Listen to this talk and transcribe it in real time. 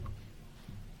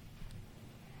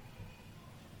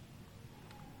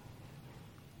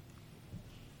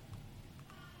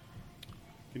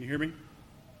Can you hear me?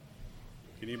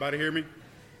 Can anybody hear me?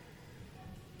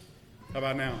 How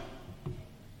about now?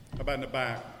 How about in the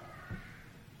back?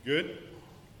 Good?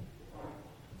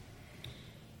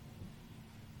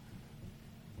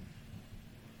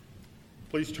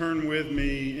 Please turn with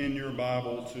me in your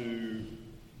Bible to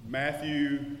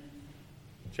Matthew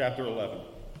chapter 11.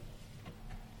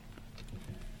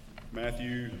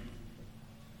 Matthew,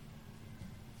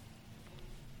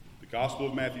 the Gospel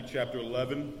of Matthew chapter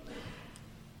 11.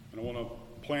 And I want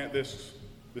to plant this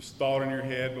thought in your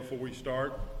head before we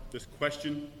start, this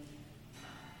question.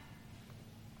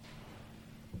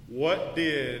 What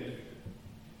did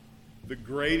the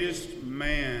greatest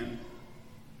man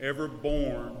ever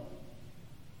born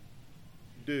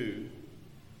do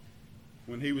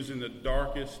when he was in the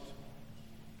darkest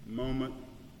moment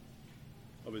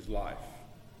of his life?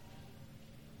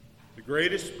 The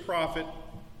greatest prophet,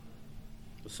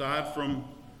 aside from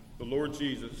the Lord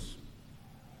Jesus,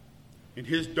 in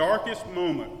his darkest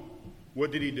moment,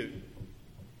 what did he do?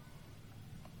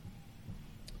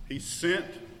 He sent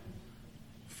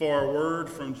for a word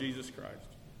from Jesus Christ.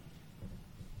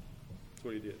 That's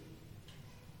what he did.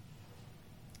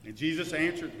 And Jesus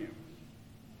answered him.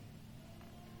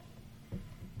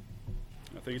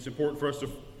 I think it's important for us to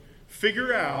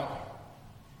figure out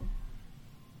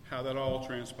how that all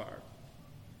transpired.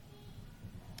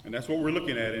 And that's what we're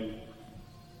looking at in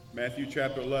Matthew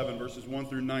chapter 11, verses 1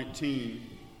 through 19.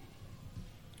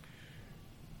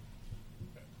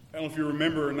 I don't know if you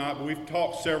remember or not, but we've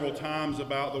talked several times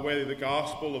about the way that the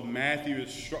Gospel of Matthew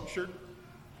is structured.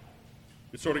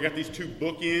 It's sort of got these two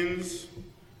bookends.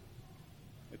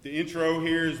 At the intro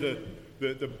here is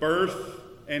the birth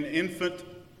and infant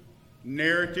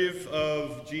narrative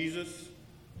of Jesus.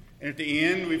 And at the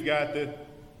end, we've got the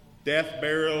death,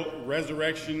 burial,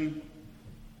 resurrection,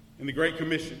 and the Great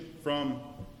Commission from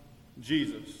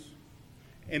Jesus.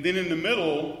 And then in the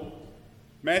middle,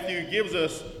 Matthew gives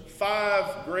us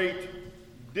 5 great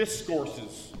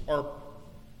discourses or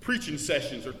preaching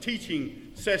sessions or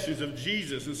teaching sessions of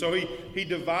Jesus. And so he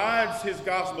divides his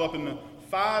gospel up into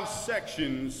 5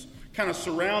 sections kind of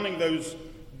surrounding those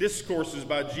discourses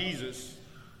by Jesus.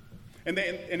 And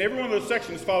every one of those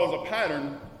sections follows a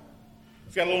pattern.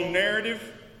 It's got a little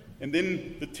narrative, and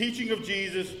then the teaching of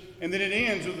Jesus, and then it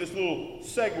ends with this little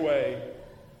segue,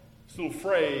 this little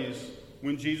phrase,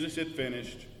 when Jesus had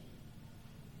finished,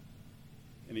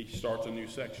 and he starts a new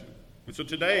section. And so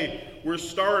today, we're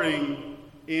starting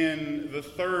in the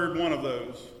third one of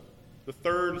those, the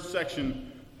third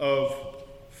section of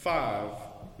 5.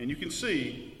 And you can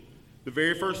see the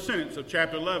very first sentence of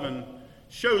chapter 11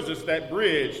 shows us that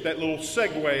bridge, that little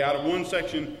segue out of one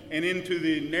section and into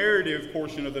the narrative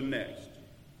portion of the next.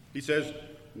 He says,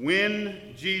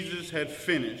 when Jesus had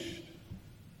finished.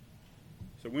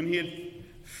 So when he had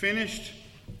finished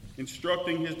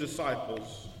instructing his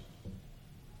disciples,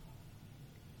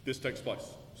 this takes place.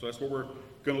 So that's what we're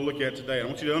going to look at today. I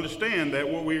want you to understand that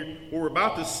what we're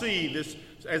about to see, this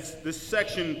as this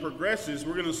section progresses,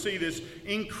 we're going to see this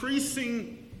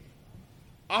increasing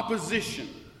opposition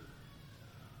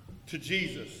to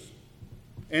Jesus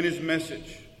and his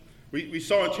message. We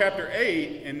saw in chapter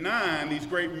 8 and 9 these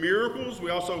great miracles. We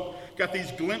also got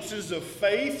these glimpses of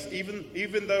faith,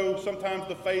 even though sometimes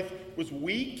the faith was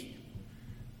weak.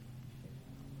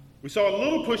 We saw a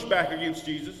little pushback against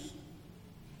Jesus,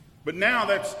 but now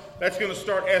that's going to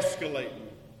start escalating.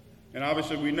 And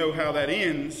obviously we know how that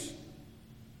ends.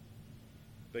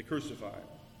 They crucify him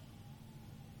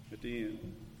at the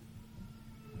end.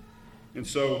 And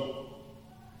so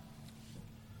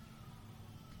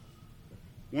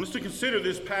I want us to consider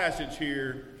this passage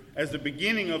here as the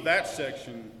beginning of that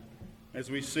section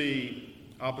as we see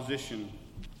opposition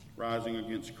rising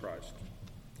against Christ.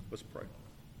 Let's pray.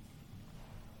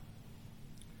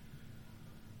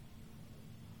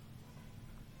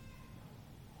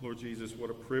 Lord Jesus, what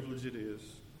a privilege it is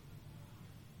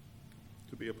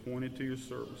to be appointed to your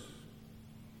service.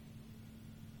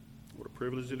 What a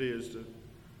privilege it is to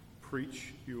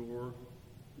preach your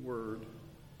word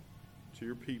to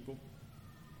your people.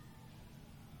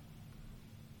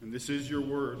 And this is your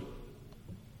word.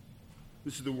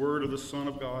 This is the word of the Son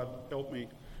of God. Help me,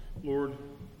 Lord.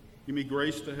 Give me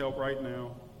grace to help right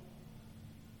now.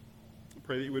 I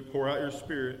pray that you would pour out your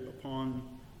Spirit upon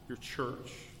your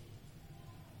church.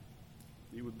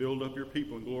 You would build up your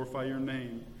people and glorify your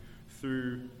name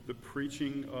through the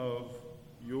preaching of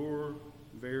your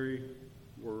very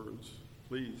words.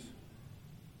 Please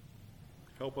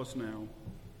help us now.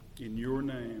 In your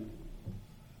name,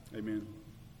 amen.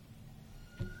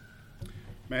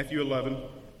 Matthew 11.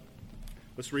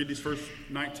 Let's read these first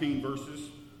 19 verses.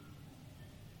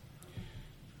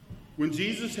 When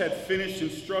Jesus had finished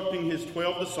instructing his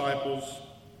 12 disciples,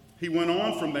 he went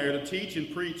on from there to teach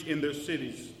and preach in their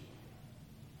cities.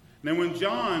 Now when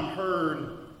John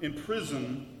heard in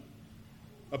prison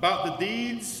about the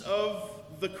deeds of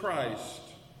the Christ,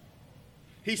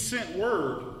 he sent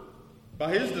word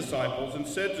by his disciples and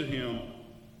said to him,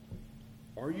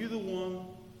 "Are you the one?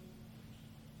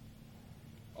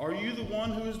 Are you the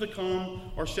one who is to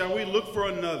come, or shall we look for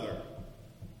another?"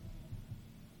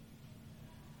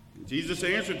 And Jesus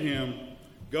answered him,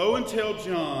 "Go and tell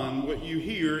John what you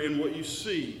hear and what you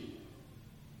see.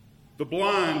 The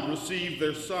blind receive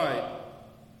their sight,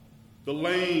 the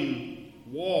lame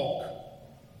walk,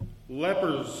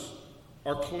 lepers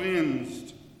are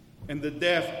cleansed, and the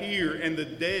deaf hear, and the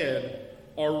dead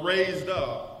are raised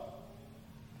up,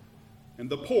 and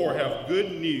the poor have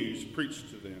good news preached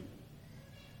to them.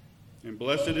 And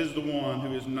blessed is the one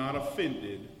who is not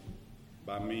offended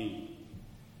by me."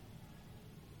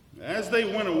 As they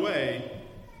went away,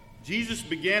 Jesus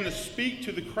began to speak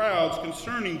to the crowds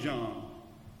concerning John.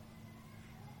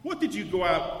 "What did you go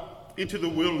out into the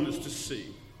wilderness to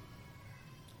see?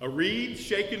 A reed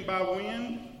shaken by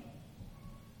wind?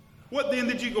 What then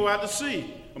did you go out to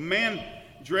see? A man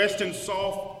dressed in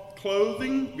soft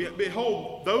clothing?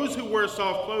 Behold, those who wear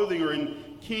soft clothing are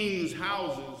in kings'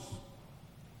 houses.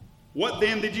 What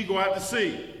then did you go out to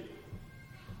see?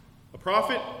 A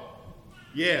prophet?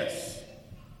 Yes.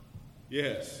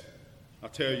 Yes, I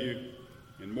tell you,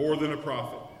 and more than a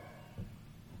prophet.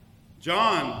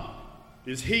 John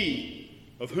is he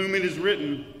of whom it is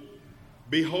written,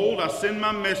 'Behold, I send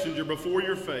my messenger before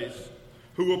your face,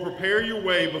 who will prepare your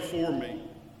way before me.'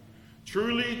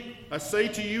 Truly, I say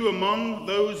to you, among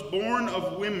those born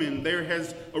of women, there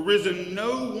has arisen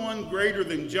no one greater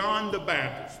than John the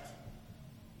Baptist.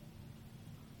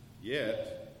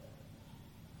 Yet,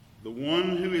 the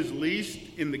one who is least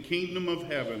in the kingdom of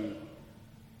heaven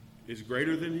is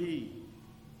greater than he.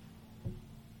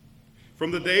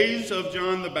 From the days of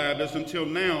John the Baptist until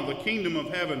now, the kingdom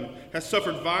of heaven has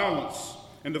suffered violence,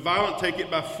 and the violent take it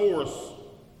by force.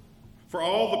 For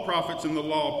all the prophets in the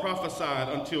law prophesied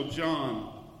until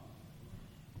John.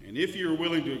 And if you are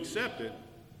willing to accept it,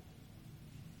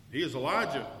 he is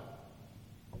Elijah,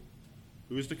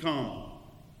 who is to come.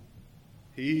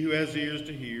 He who has ears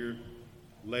to hear,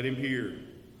 let him hear.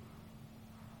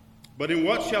 But to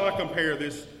what shall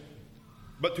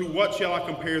I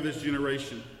compare this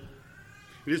generation?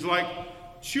 It is like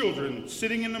children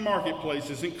sitting in the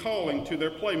marketplaces and calling to their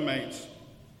playmates.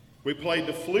 We played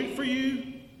the flute for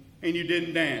you, and you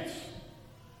didn't dance.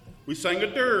 We sang a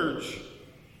dirge,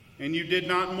 and you did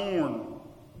not mourn.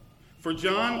 For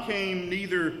John came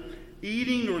neither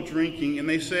eating nor drinking, and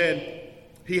they said,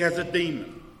 he has a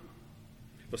demon.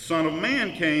 The Son of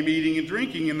Man came eating and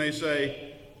drinking, and they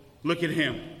say, look at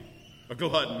him, a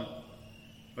glutton,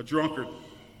 a drunkard,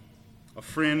 a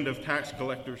friend of tax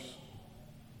collectors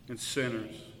and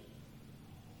sinners.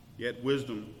 Yet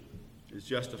wisdom is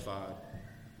justified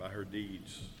by her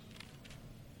deeds.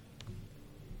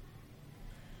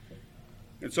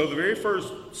 And so the very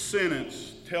first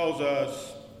sentence tells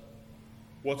us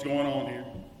what's going on here.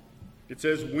 It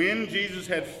says, when Jesus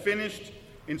had finished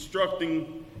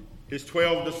instructing his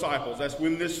 12 disciples, that's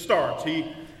when this starts. He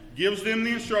gives them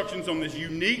the instructions on this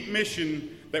unique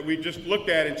mission that we just looked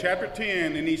at in chapter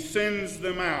 10, and he sends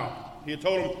them out. He had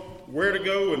told them where to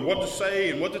go and what to say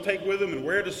and what to take with them and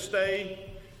where to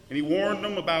stay. And he warned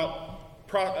them about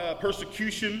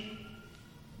persecution.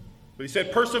 But he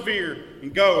said, persevere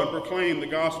and go and proclaim the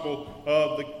gospel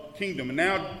of the kingdom. And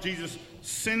now Jesus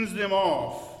sends them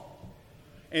off.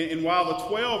 And while the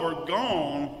 12 are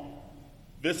gone,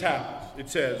 this happens. It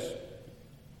says,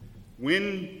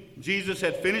 when Jesus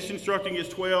had finished instructing his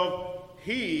 12,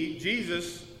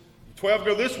 Jesus, 12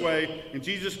 go this way, and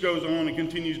Jesus goes on and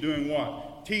continues doing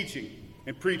what? Teaching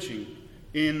and preaching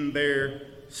in their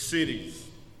cities.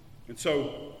 And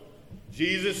so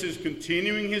Jesus is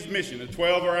continuing his mission. The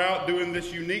 12 are out doing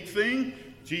this unique thing.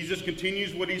 Jesus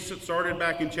continues what he started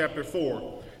back in chapter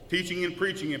 4, teaching and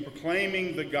preaching and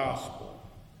proclaiming the gospel.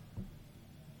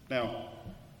 Now,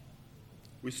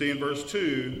 we see in verse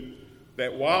 2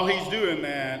 that while he's doing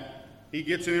that, he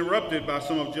gets interrupted by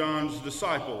some of John's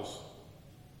disciples.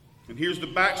 And here's the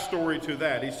backstory to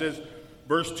that. He says,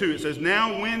 verse 2, it says,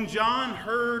 now when John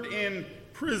heard in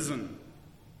prison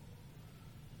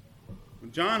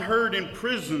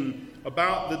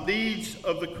about the deeds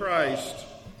of the Christ,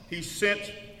 he sent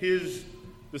his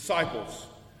disciples.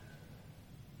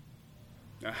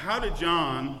 Now, how did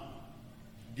John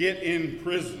get in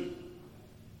prison?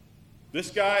 This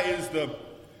guy is the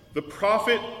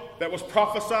prophet that was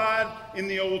prophesied in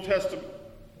the Old Testament.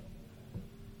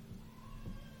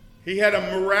 He had a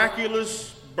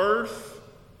miraculous birth.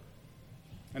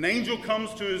 An angel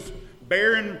comes to his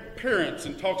barren parents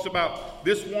and talks about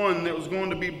this one that was going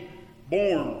to be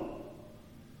born.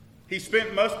 He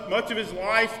spent much of his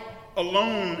life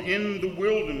alone in the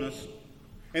wilderness.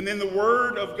 And then the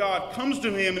word of God comes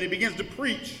to him and he begins to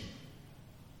preach.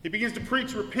 He begins to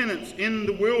preach repentance in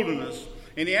the wilderness.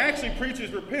 And he actually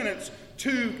preaches repentance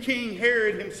to King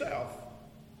Herod himself.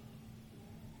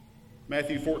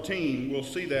 Matthew 14, we'll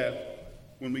see that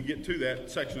when we get to that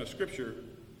section of Scripture.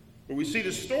 But we see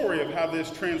the story of how this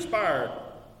transpired.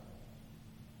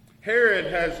 Herod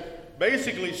has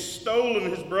basically stolen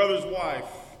his brother's wife.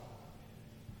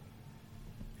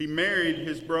 He married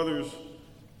his brother's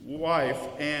wife,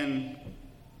 and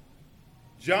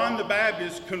John the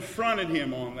Baptist confronted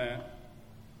him on that.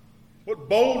 What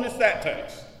boldness that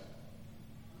takes.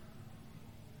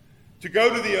 To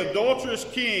go to the adulterous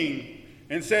king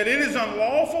and said, "It is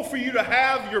unlawful for you to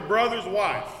have your brother's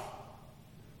wife.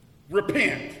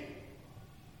 Repent."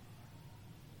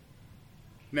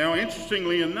 Now,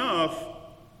 interestingly enough,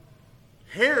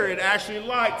 Herod actually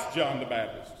liked John the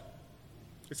Baptist.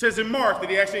 It says in Mark that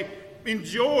he actually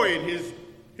enjoyed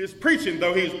his preaching,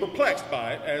 though he was perplexed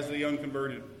by it, as the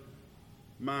unconverted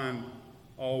mind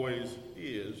always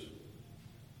is.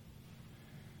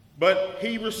 But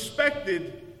he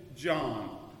respected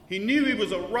John. He knew he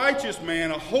was a righteous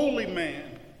man, a holy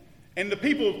man, and the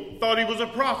people thought he was a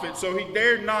prophet, so he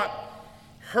dared not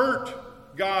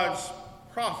hurt God's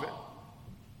prophet.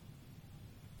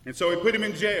 And so he put him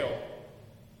in jail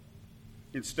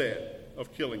instead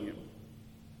of killing him.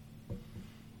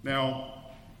 Now,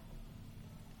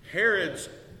 Herod's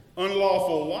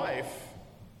unlawful wife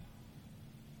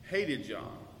hated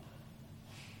John.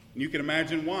 And you can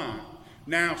imagine why.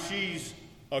 Now, she's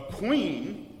a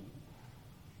queen,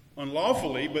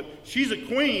 unlawfully, but she's a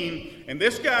queen, and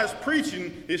this guy's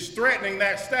preaching is threatening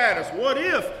that status. What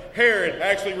if Herod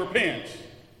actually repents?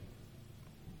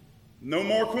 No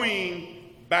more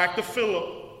queen, back to Philip,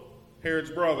 Herod's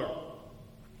brother.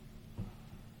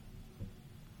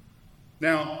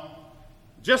 Now,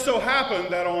 just so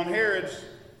happened that on Herod's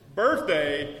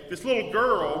birthday, this little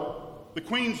girl, the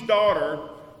queen's daughter,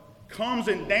 comes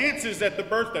and dances at the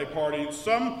birthday party in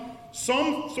some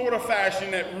sort of fashion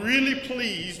that really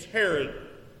pleased Herod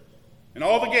and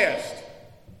all the guests.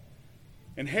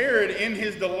 And Herod, in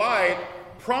his delight,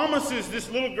 promises this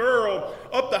little girl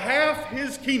up to half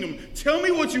his kingdom. Tell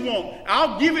me what you want.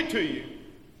 I'll give it to you.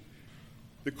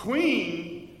 The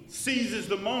queen seizes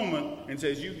the moment and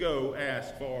says, "You go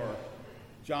ask for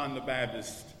John the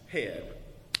Baptist's head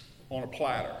on a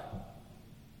platter."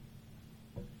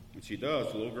 And she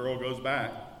does. The little girl goes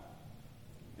back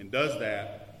and does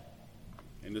that.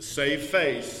 And to save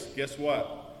face, guess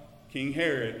what? King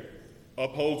Herod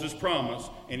upholds his promise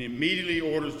and immediately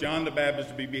orders John the Baptist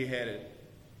to be beheaded.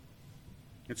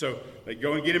 And so they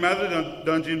go and get him out of the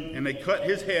dungeon and they cut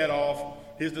his head off.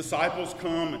 His disciples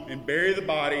come and bury the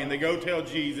body, and they go tell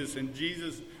Jesus, and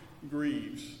Jesus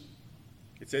grieves.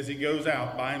 It says he goes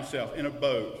out by himself in a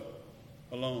boat,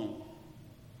 alone,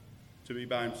 to be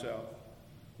by himself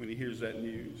when he hears that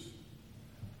news.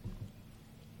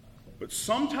 But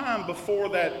sometime before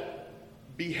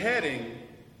that beheading,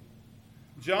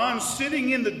 John's sitting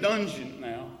in the dungeon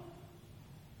now,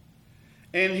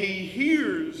 and he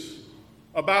hears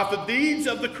about the deeds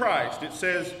of the Christ. It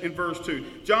says in verse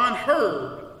 2, John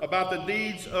heard about the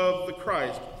deeds of the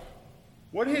Christ.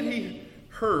 What had he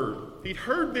heard? He'd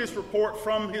heard this report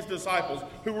from his disciples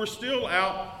who were still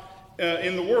out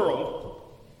in the world.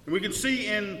 And we can see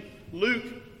in Luke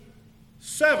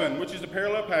 7, which is a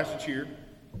parallel passage here,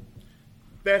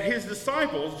 that his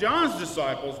disciples, John's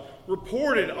disciples,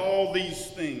 reported all these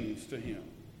things to him.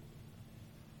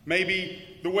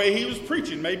 Maybe the way he was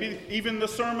preaching, maybe even the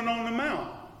Sermon on the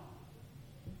Mount.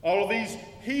 All of these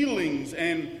healings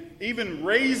and even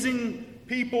raising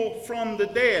people from the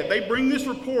dead. They bring this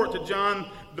report to John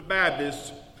the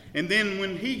Baptist. And then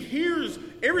when he hears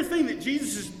everything that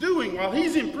Jesus is doing while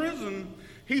he's in prison,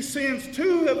 he sends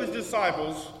 2 of his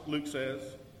disciples, Luke says,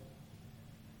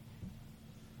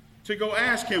 to go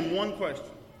ask him one question.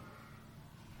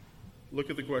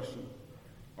 Look at the question.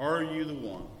 Are you the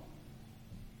one?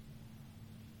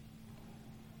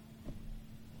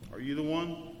 Are you the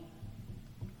one?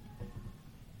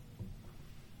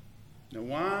 Now,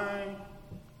 why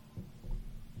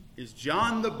is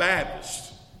John the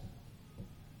Baptist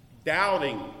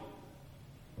doubting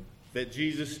that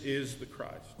Jesus is the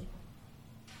Christ?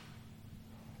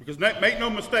 Because make no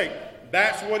mistake,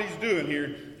 that's what he's doing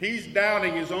here. He's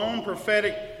doubting his own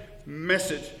prophetic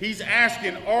message. He's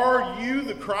asking, are you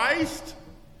the Christ?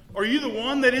 Are you the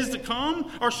one that is to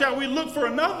come, or shall we look for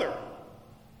another?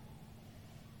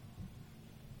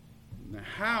 Now,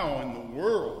 how in the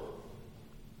world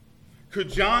could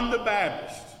John the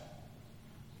Baptist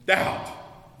doubt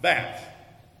that?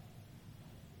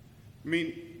 I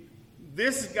mean,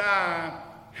 this guy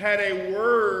had a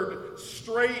word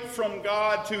straight from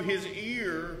God to his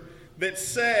ear that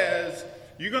says,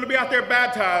 you're going to be out there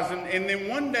baptizing, and then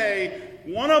one day,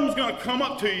 one of them's going to come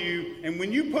up to you, and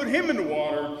when you put him in the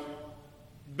water,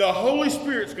 the Holy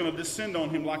Spirit's going to descend on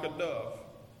him like a dove.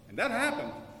 And that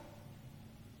happened.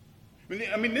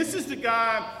 I mean, this is the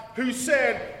guy who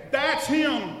said, that's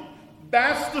him.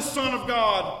 That's the Son of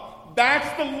God.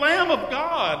 That's the Lamb of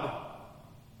God.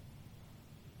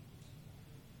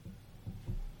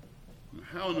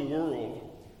 How in the world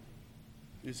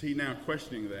is he now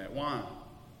questioning that? Why?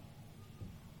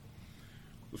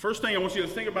 The first thing I want you to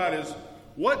think about is,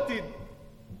 what did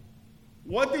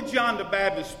John the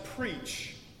Baptist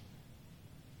preach?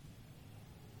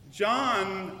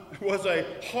 John was a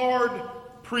hard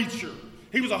preacher.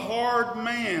 He was a hard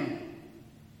man.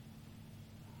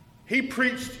 He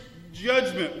preached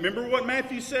judgment. Remember what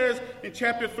Matthew says in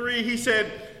chapter 3? He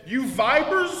said, you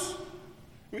vipers.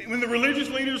 When the religious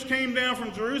leaders came down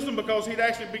from Jerusalem because he'd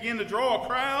actually begun to draw a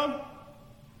crowd,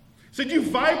 said, you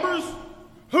vipers,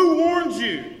 who warned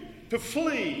you to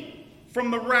flee from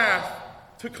the wrath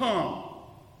to come?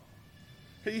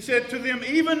 He said to them,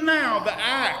 even now the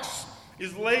axe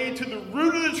is laid to the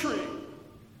root of the tree,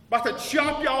 about to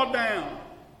chop y'all down.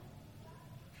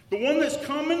 The one that's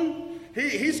coming,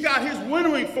 he's got his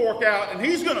winnowing fork out, and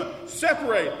he's going to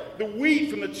separate the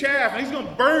wheat from the chaff, and he's going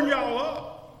to burn y'all up.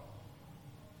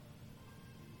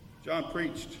 John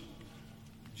preached,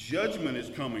 judgment is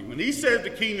coming. When he says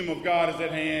the kingdom of God is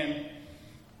at hand,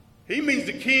 he means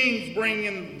the king's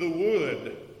bringing the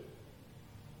wood.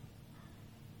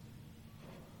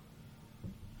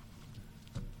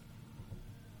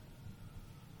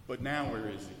 But now where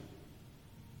is he?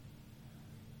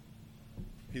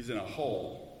 He's in a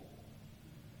hole.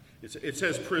 It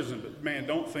says prison, but man,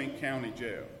 don't think county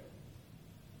jail.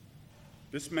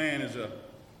 This man is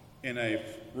in a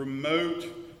remote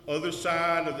other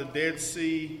side of the Dead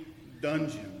Sea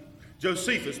dungeon.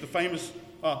 Josephus, the famous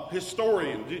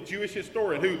historian, Jewish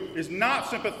historian, who is not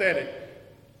sympathetic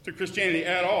to Christianity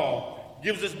at all,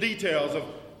 gives us details of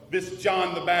this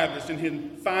John the Baptist and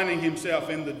him finding himself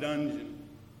in the dungeon.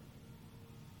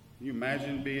 Can you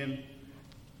imagine being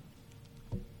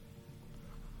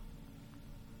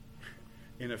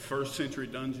in a first century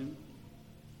dungeon?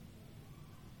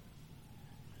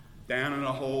 Down in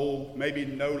a hole, maybe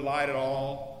no light at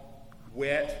all,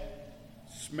 wet,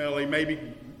 smelly,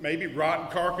 maybe rotten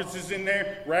carcasses in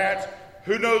there, rats,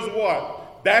 who knows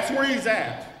what. That's where he's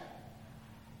at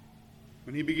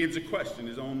when he begins to question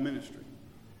his own ministry.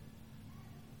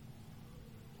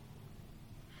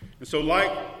 And so,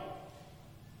 like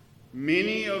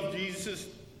many of Jesus'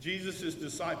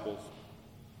 disciples,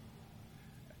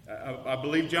 I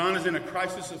believe John is in a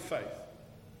crisis of faith.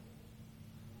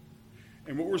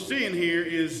 And what we're seeing here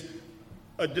is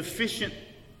a deficient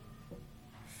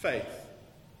faith.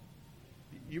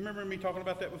 You remember me talking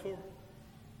about that before?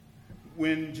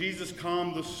 When Jesus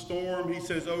calmed the storm, he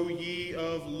says, "O ye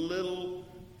of little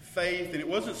faith." And it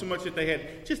wasn't so much that they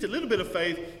had just a little bit of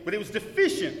faith, but it was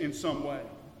deficient in some way.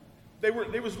 They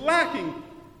was lacking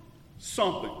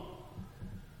something.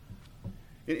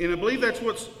 And I believe that's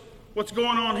what's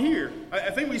going on here. I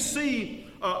think we see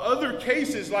other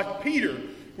cases like Peter.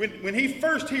 When he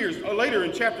first hears, later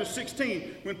in chapter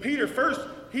 16, when Peter first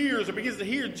hears or begins to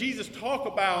hear Jesus talk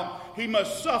about he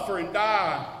must suffer and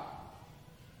die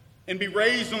and be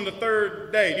raised on the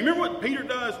third day. Do you remember what Peter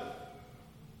does?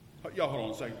 Y'all hold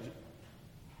on a second.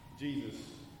 Jesus.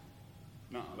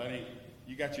 No, that ain't.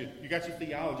 You got your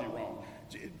theology wrong.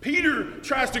 Peter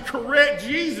tries to correct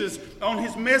Jesus on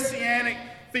his messianic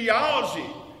theology.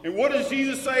 And what does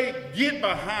Jesus say? Get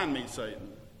behind me, Satan.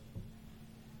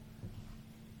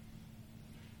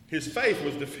 His faith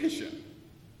was deficient.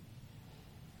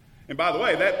 And by the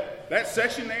way, that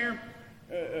section there,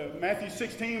 Matthew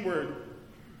 16, where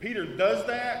Peter does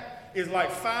that, is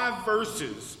like 5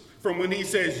 verses from when he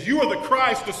says, "You are the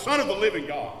Christ, the Son of the living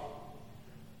God."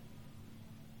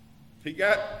 He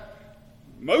got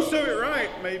most of it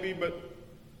right, maybe, but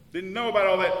didn't know about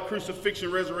all that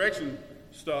crucifixion, resurrection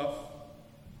stuff.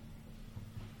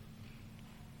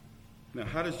 Now,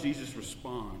 how does Jesus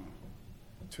respond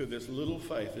to this little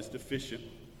faith, this deficient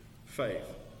faith?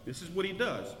 This is what he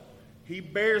does. He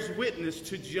bears witness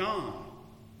to John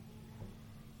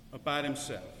about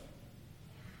himself.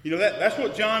 You know, that's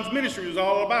what John's ministry was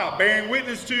all about, bearing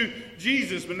witness to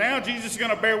Jesus. But now Jesus is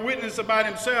going to bear witness about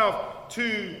himself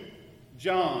to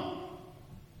John.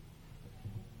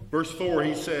 Verse 4,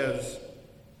 he says,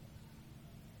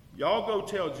 y'all go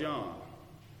tell John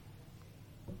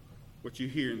what you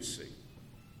hear and see.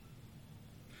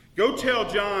 Go tell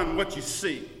John what you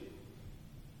see.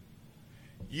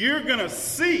 You're going to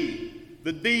see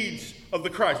the deeds of the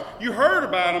Christ. You heard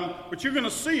about them, but you're going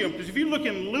to see them. Because if you look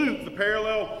in Luke, the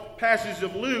parallel passage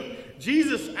of Luke,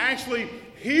 Jesus actually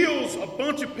heals a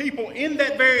bunch of people in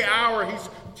that very hour. He's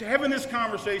having this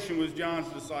conversation with John's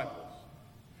disciples.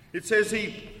 It says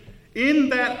in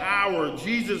that hour,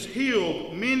 Jesus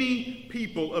healed many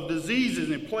people of diseases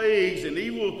and plagues and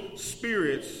evil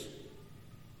spirits.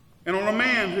 And on a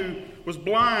man who was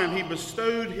blind, he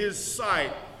bestowed his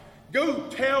sight. Go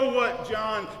tell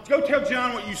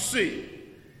John what you see.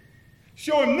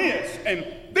 Show him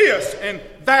this and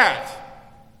that.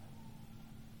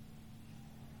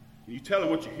 And you tell him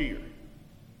what you hear.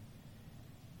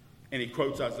 And he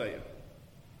quotes Isaiah.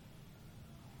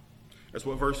 That's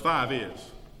what verse 5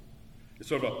 is. It's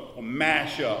sort of a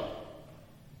mashup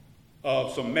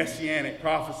of some messianic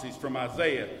prophecies from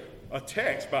Isaiah. A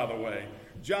text, by the way,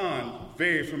 John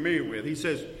very familiar with. He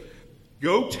says,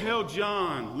 go tell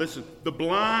John, listen, the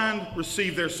blind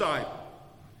receive their sight.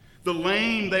 The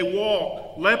lame, they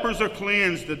walk. Lepers are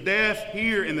cleansed. The deaf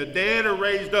hear, and the dead are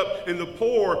raised up. And the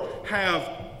poor have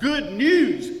good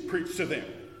news preached to them.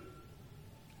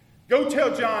 Go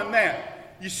tell John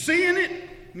that. You seeing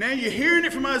it? Now you're hearing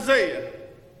it from Isaiah.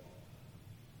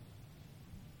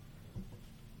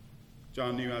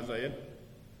 John knew Isaiah.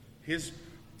 His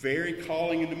very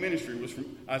calling into ministry was from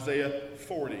Isaiah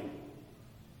 40.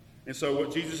 And so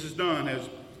what Jesus has done is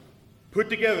put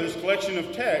together this collection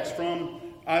of texts from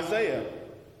Isaiah.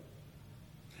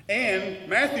 And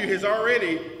Matthew has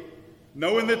already,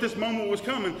 knowing that this moment was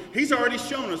coming, he's already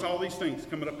shown us all these things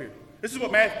coming up here. This is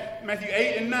what Matthew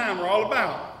 8 and 9 were all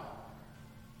about.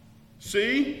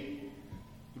 See?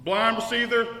 The blind receive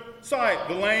their sight.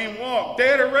 The lame walk.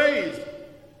 Dead are raised.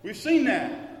 We've seen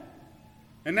that.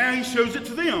 And now he shows it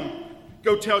to them.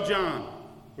 Go tell John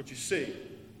what you see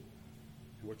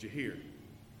and what you hear.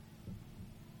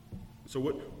 So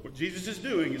what Jesus is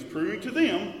doing is proving to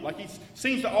them, like he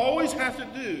seems to always have to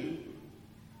do,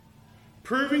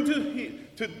 proving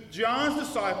to John's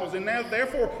disciples, and now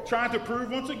therefore trying to prove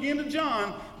once again to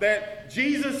John that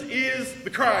Jesus is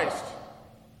the Christ.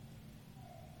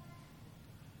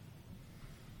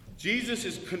 Jesus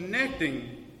is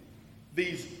connecting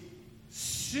these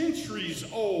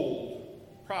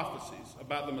centuries-old prophecies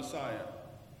about the Messiah.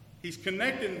 He's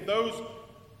connecting those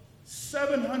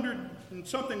 700 and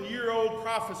something year old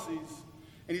prophecies,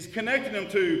 and he's connecting them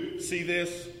to see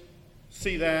this,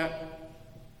 see that,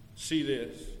 see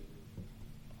this.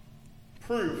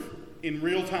 Proof in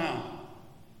real time.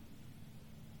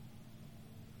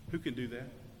 Who can do that?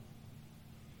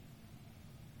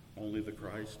 Only the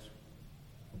Christ.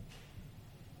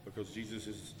 Because Jesus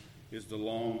is the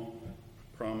long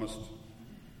promised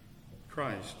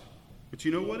Christ. But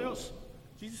you know what else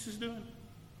Jesus is doing?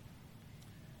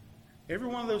 Every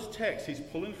one of those texts he's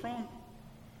pulling from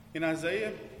in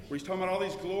Isaiah, where he's talking about all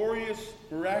these glorious,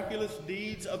 miraculous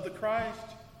deeds of the Christ,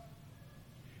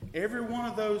 every one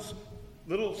of those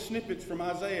little snippets from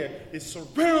Isaiah is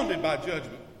surrounded by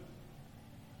judgment.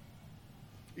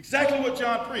 Exactly what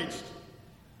John preached.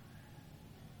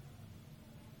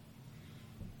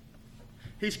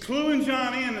 He's cluing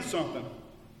John into something.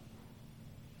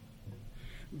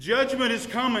 Judgment is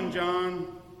coming, John,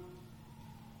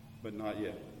 but not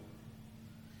yet.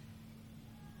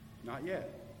 Not yet.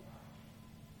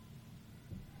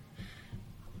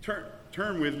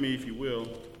 Turn with me, if you will,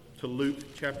 to Luke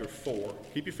chapter 4.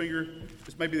 Keep your finger.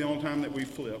 This may be the only time that we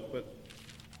flip, but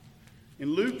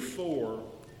in Luke 4,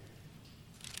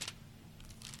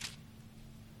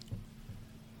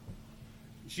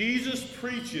 Jesus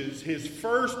preaches his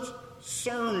first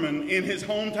sermon in his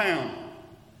hometown.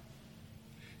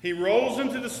 He rolls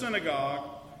into the synagogue,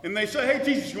 and they say, "Hey,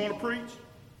 Jesus, you want to preach?"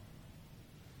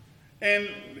 And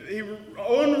he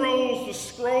unrolls the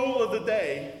scroll of the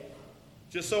day.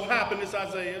 Just so happened it's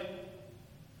Isaiah.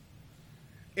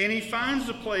 And he finds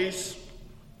the place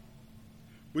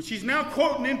which he's now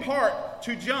quoting in part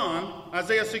to John,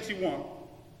 Isaiah 61.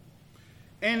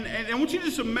 And I want you to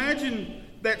just imagine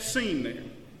that scene there.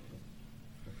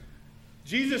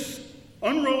 Jesus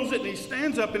unrolls it and he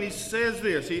stands up and he says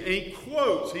this. He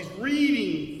quotes, he's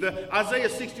reading the Isaiah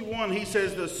 61. He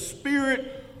says, "The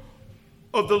Spirit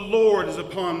of the Lord is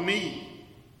upon me,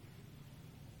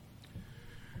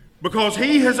 because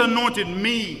he has anointed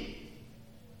me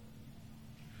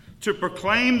to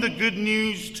proclaim the good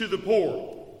news to the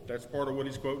poor. That's part of what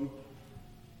he's quoting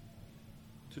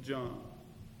to John.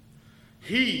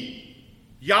 He,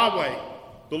 Yahweh,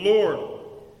 the Lord,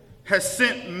 has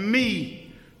sent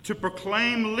me to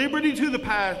proclaim liberty to the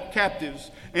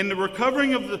captives and the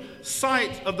recovering of the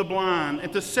sight of the blind,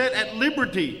 and to set at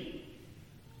liberty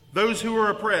those who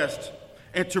are oppressed,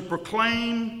 and to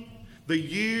proclaim the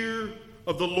year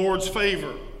of the Lord's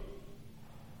favor.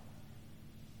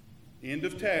 End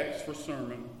of text for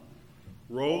sermon.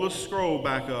 Roll the scroll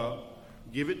back up,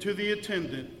 give it to the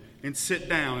attendant, and sit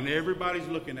down. And everybody's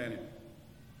looking at him.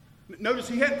 Notice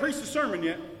he hadn't preached the sermon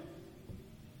yet.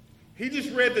 He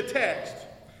just read the text.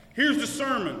 Here's the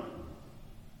sermon.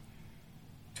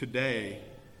 Today,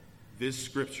 this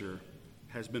scripture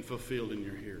has been fulfilled in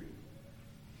your hearing.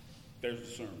 There's the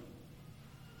sermon.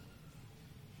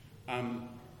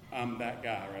 I'm that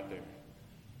guy right there.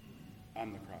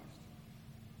 I'm the Christ.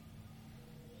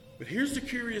 But here's the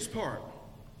curious part.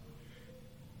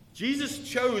 Jesus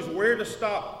chose where to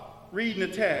stop reading the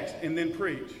text and then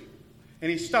preach. And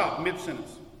he stopped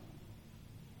mid-sentence.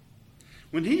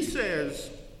 When he says,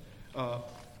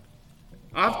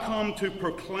 I've come to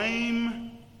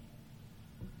proclaim,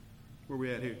 where are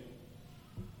we at here?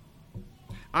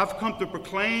 I've come to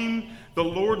proclaim the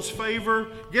Lord's favor.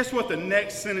 Guess what the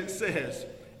next sentence says?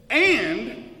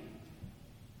 And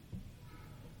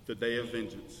the day of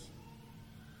vengeance.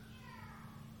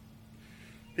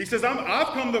 He says, I've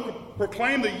come to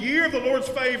proclaim the year of the Lord's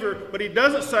favor, but he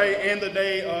doesn't say, and the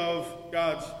day of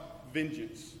God's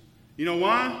vengeance. You know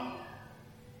why?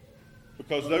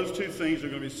 Because those two things are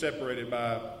going to be separated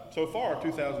by, so far,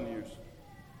 2,000 years.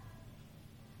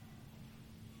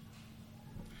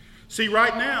 See,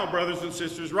 right now, brothers and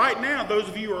sisters, right now, those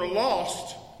of you who are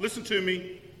lost, listen to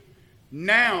me.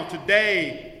 Now,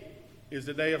 today, is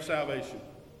the day of salvation.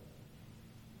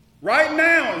 Right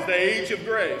now is the age of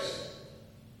grace.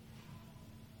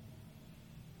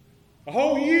 A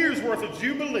whole year's worth of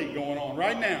jubilee going on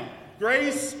right now.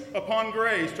 Grace upon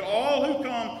grace to all who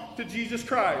come to Jesus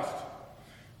Christ.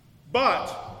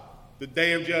 But the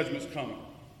day of judgment's coming.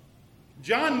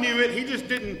 John knew it.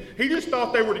 He just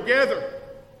thought they were together.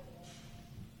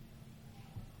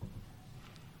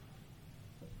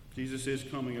 Jesus is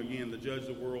coming again to judge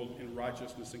the world in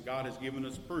righteousness, and God has given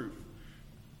us proof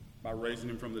by raising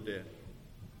him from the dead.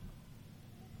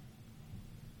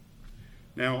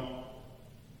 Now,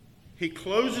 he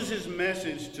closes his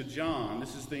message to John.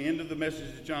 This is the end of the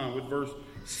message to John with verse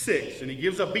 6, and he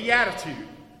gives a beatitude.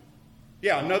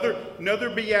 Yeah,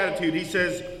 another beatitude. He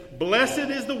says, "Blessed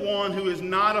is the one who is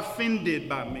not offended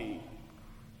by me."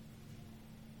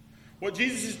 What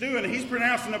Jesus is doing, he's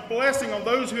pronouncing a blessing on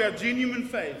those who have genuine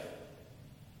faith.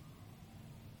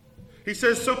 He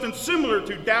says something similar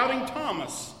to doubting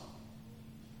Thomas.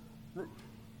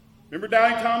 Remember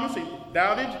doubting Thomas? He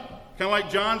doubted, kind of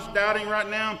like John's doubting right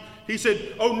now. He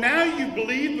said, oh, now you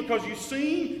believe because you've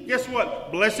seen? Guess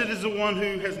what? Blessed is the one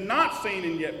who has not seen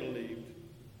and yet believed.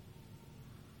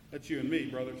 That's you and me,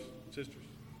 brothers and sisters.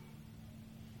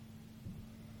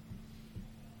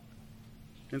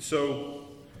 And so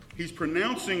he's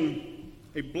pronouncing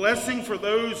a blessing for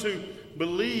those who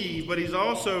believe, but he's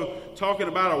also talking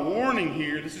about a warning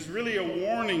here. This is really a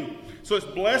warning. So it's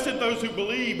blessed those who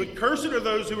believe, but cursed are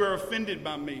those who are offended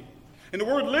by me. And the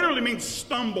word literally means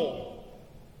stumble.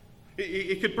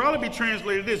 It could probably be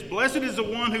translated this: blessed is the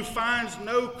one who finds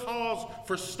no cause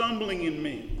for stumbling in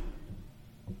me.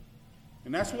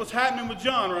 And that's what's happening with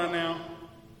John right now.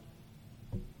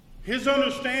 His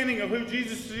understanding of who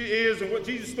Jesus is and what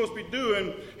Jesus is supposed to be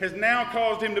doing has now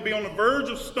caused him to be on the verge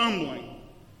of stumbling.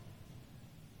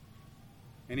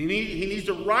 And he needs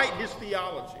to right his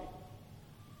theology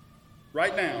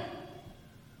right now.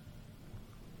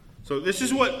 So this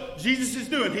is what Jesus is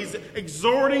doing. He's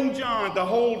exhorting John to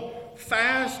hold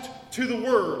fast to the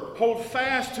word. Hold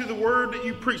fast to the word that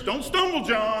you preach. Don't stumble,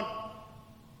 John.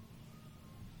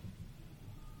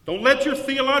 Don't let your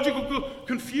theological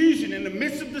confusion in the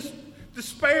midst of this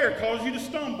despair cause you to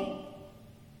stumble.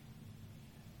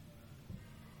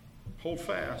 Hold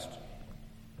fast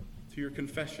to your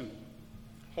confession.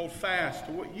 Hold fast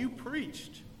to what you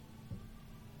preached.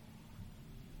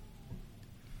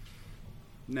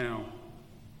 Now,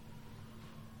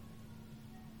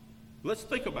 let's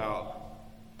think about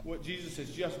what Jesus has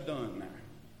just done now.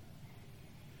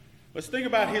 Let's think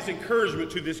about his encouragement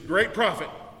to this great prophet.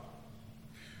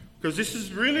 Because this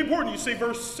is really important. You see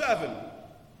verse 7.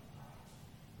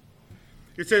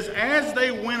 It says, as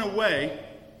they went away,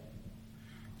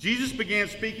 Jesus began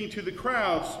speaking to the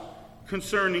crowds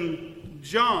concerning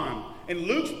John. And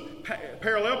Luke's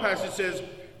parallel passage says,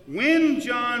 when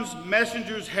John's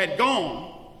messengers had gone,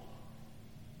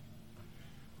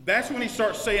 That's when he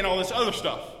starts saying all this other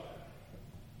stuff.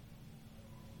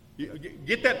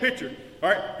 Get that picture. All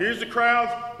right, here's the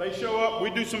crowds. They show up. We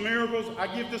do some miracles. I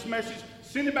give this message.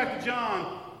 Send it back to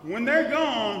John. When they're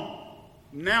gone,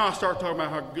 now I start talking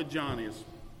about how good John is.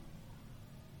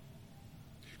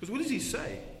 Because what does he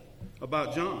say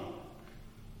about John?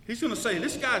 He's going to say,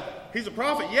 this guy, he's a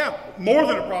prophet. Yeah, more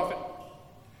than a prophet.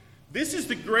 This is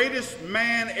the greatest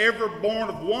man ever born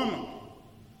of woman.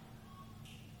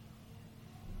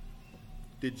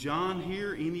 Did John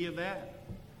hear any of that?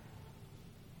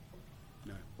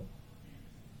 No,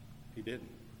 he didn't.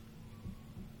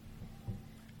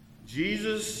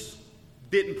 Jesus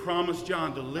didn't promise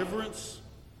John deliverance.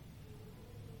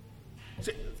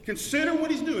 Consider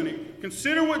what he's doing here.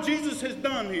 Consider what Jesus has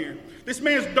done here. This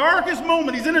man's darkest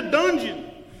moment, he's in a dungeon.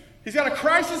 He's got a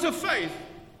crisis of faith.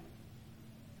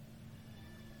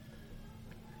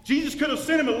 Jesus could have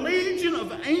sent him a legion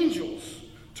of angels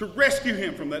to rescue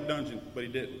him from that dungeon, but he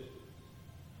didn't.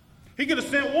 He could have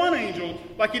sent one angel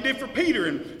like he did for Peter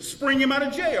and spring him out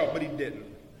of jail, but he didn't.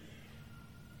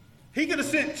 He could have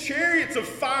sent chariots of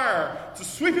fire to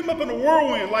sweep him up in a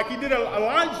whirlwind like he did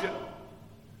Elijah,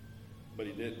 but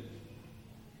he didn't.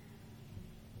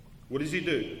 What does he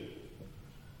do?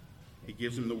 He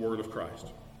gives him the word of Christ.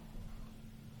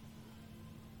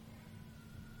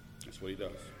 That's what he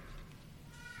does.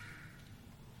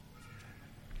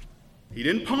 He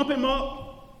didn't pump him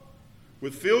up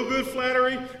with feel-good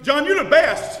flattery. John, you're the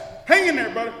best. Hang in there,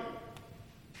 brother.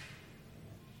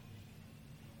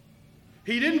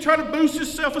 He didn't try to boost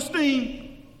his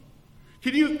self-esteem.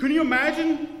 Can you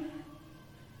imagine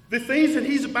the things that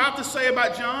he's about to say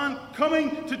about John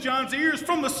coming to John's ears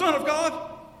from the Son of God?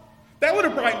 That would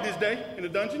have brightened his day in a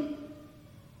dungeon.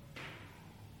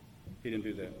 He didn't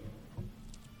do that.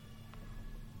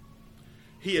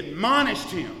 He admonished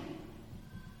him.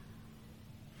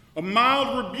 A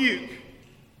mild rebuke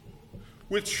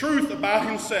with truth about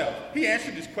himself. He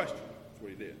answered his question. That's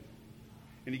what he did.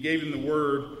 And he gave him the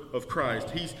word of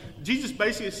Christ. Jesus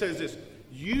basically says this: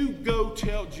 you go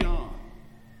tell John,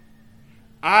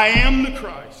 I am the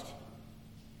Christ.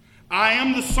 I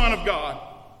am the Son of God.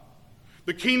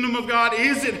 The kingdom of God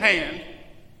is at hand.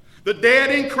 The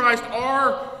dead in Christ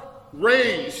are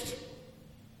raised.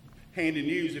 Handy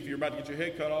news if you're about to get your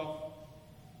head cut off.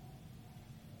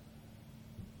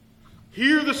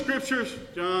 Hear the scriptures,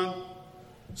 John.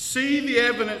 See the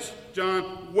evidence,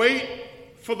 John. Wait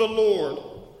for the Lord.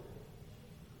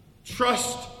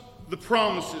 Trust the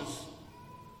promises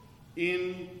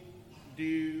in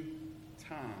due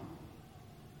time.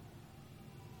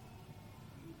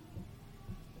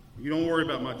 You don't worry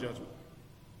about my judgment.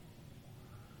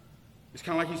 It's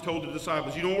kind of like he's told the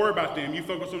disciples, you don't worry about them, you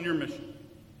focus on your mission.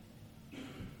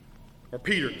 Or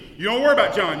Peter, you don't worry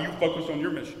about John, you focus on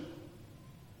your mission.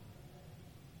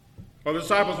 Or the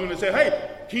disciples when they said,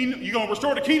 hey, kingdom, you're going to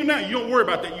restore the kingdom now, you don't worry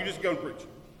about that, you just go and preach.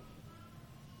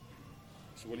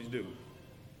 That's what he's doing.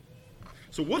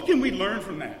 So what can we learn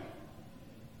from that?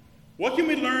 What can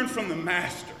we learn from the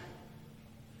master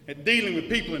at dealing with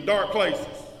people in dark places?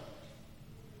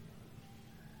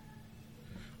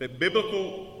 That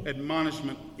biblical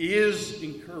admonishment is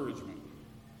encouragement.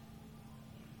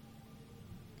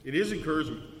 It is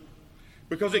encouragement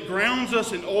because it grounds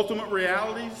us in ultimate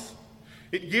realities.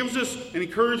 It gives us and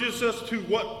encourages us to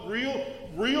what?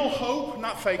 Real hope,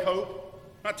 not fake hope,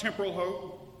 not temporal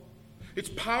hope. It's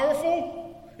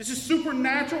powerful. It's a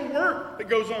supernatural work that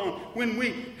goes on when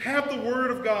we have the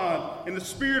Word of God and the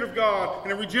Spirit of God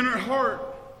and a regenerate heart.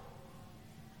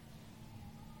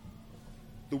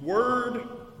 The Word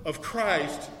of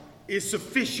Christ is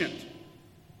sufficient.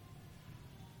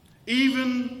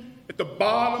 Even at the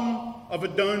bottom of a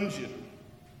dungeon.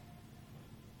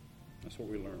 That's what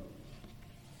we learn.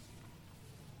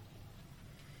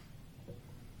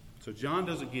 So John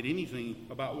doesn't get anything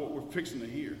about what we're fixing to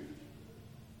hear.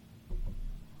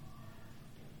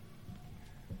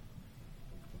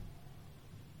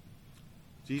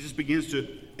 Jesus begins to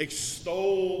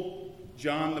extol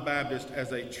John the Baptist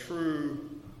as a true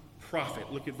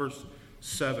prophet. Look at verse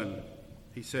 7.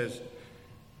 He says,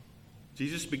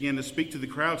 Jesus began to speak to the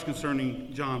crowds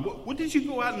concerning John. What did you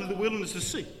go out into the wilderness to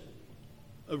see?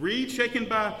 A reed shaken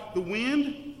by the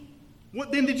wind?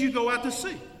 What then did you go out to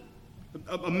see?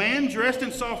 A man dressed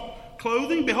in soft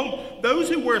clothing? Behold, those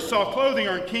who wear soft clothing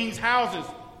are in kings' houses,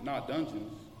 not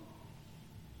dungeons.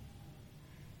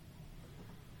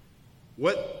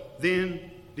 What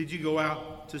then did you go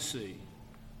out to see?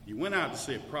 You went out to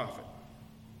see a prophet,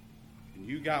 and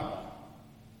you got one.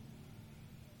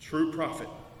 True prophet.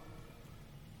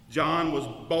 John was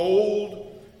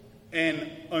bold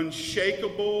and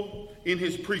unshakable in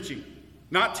his preaching.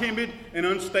 Not timid and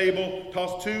unstable,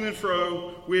 tossed to and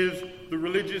fro with the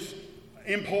religious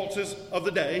impulses of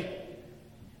the day.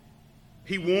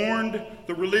 He warned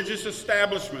the religious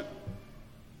establishment.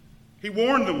 He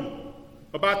warned them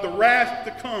about the wrath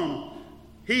to come.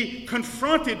 He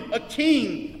confronted a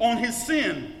king on his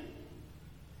sin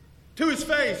to his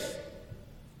face.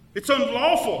 It's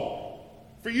unlawful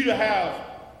for you to have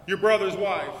your brother's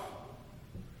wife.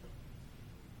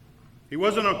 He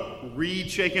wasn't a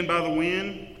reed shaken by the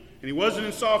wind, and he wasn't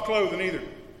in soft clothing either.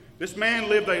 This man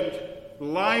lived a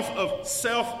life of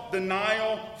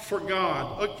self-denial for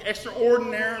God,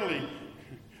 extraordinarily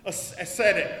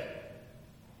ascetic.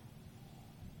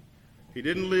 He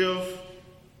didn't live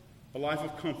a life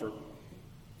of comfort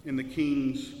in the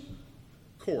king's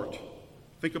court.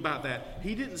 Think about that.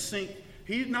 He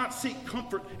did not seek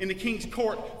comfort in the king's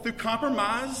court through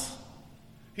compromise.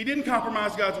 He didn't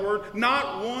compromise God's word,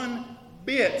 not one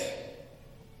bit.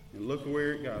 And look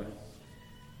where it got him.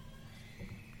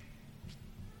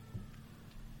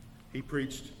 He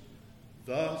preached,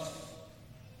 "Thus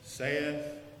saith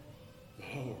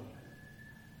the Lord."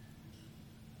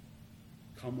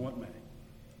 Come what may.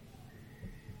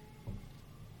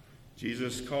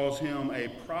 Jesus calls him a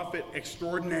prophet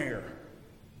extraordinaire.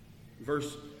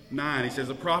 Verse 9, he says,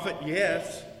 a prophet,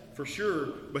 yes, for sure,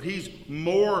 but he's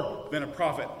more than a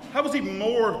prophet. How was he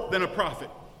more than a prophet?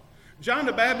 John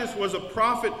the Baptist was a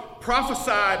prophet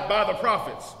prophesied by the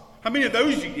prophets. How many of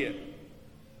those you get?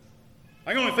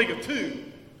 I can only think of two.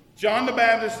 John the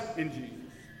Baptist and Jesus.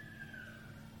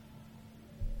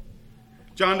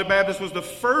 John the Baptist was the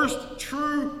first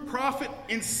true prophet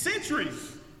in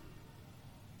centuries.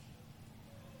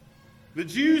 The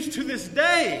Jews to this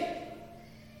day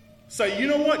say, you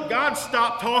know what? God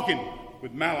stopped talking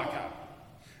with Malachi.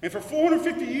 And for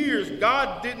 450 years,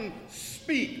 God didn't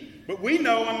speak. But we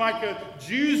know, unlike the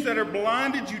Jews that are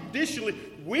blinded judicially,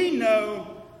 we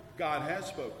know God has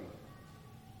spoken.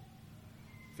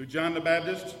 Through John the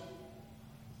Baptist,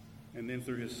 and then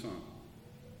through his son.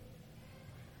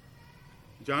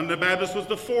 John the Baptist was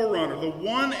the forerunner, the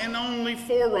one and only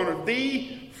forerunner,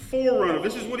 the forerunner.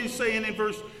 This is what he's saying in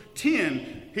verse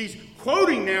 10. He's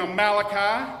quoting now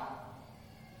Malachi,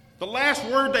 the last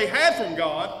word they had from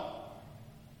God.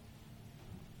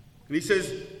 And he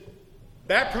says,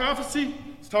 that prophecy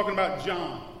is talking about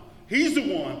John. He's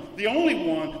the one, the only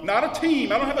one, not a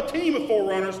team. I don't have a team of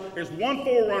forerunners. There's one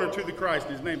forerunner to the Christ.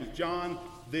 His name is John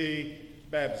the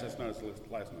Baptist. That's not his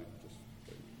last name.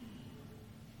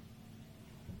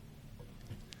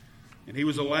 And he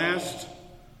was the last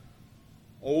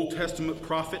Old Testament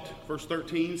prophet. Verse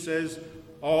 13 says,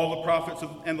 all the prophets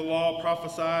and the law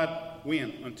prophesied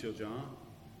when? Until John.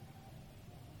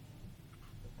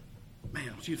 Man,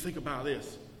 I want you to think about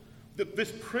this.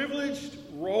 This privileged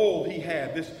role he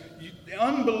had, this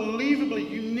unbelievably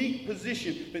unique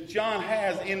position that John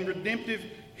has in redemptive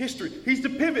history. He's the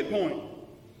pivot point.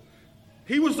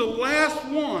 He was the last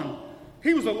one.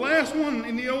 He was the last one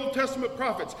in the Old Testament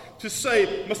prophets to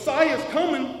say, Messiah's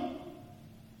coming.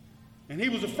 And he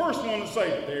was the first one to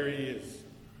say, there he is.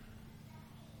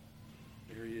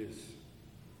 There he is.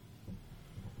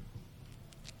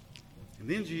 And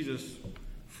then Jesus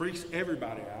freaks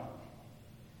everybody out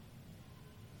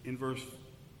in verse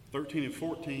 13 and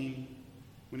 14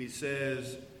 when he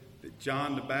says that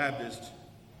John the Baptist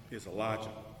is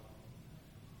Elijah.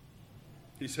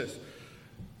 He says,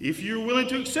 if you're willing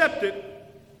to accept it,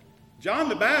 John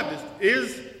the Baptist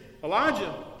is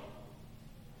Elijah.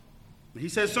 He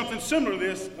says something similar to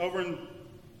this over in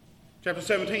chapter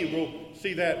 17. We'll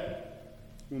see that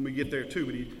when we get there too.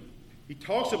 But he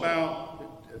talks about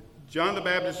John the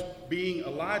Baptist being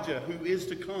Elijah who is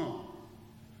to come.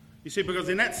 You see, because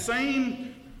in that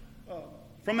same,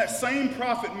 from that same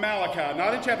prophet Malachi,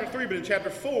 not in chapter 3, but in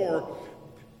chapter 4,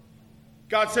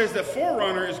 God says that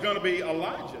forerunner is going to be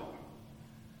Elijah.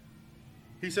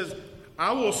 He says,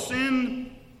 I will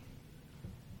send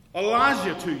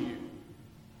Elijah to you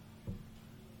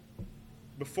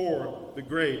before the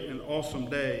great and awesome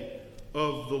day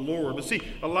of the Lord. But see,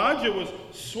 Elijah was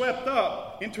swept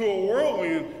up into a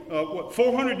whirlwind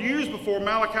 400 years before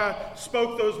Malachi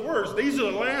spoke those words. These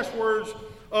are the last words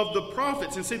of the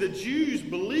prophets. And see, the Jews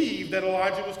believed that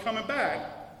Elijah was coming back,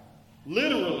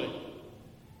 literally,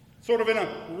 sort of in a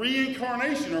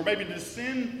reincarnation or maybe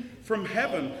descend from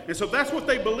heaven. And so that's what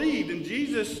they believed. And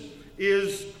Jesus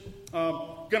is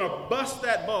going to bust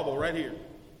that bubble right here.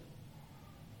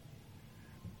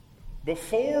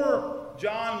 Before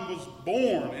John was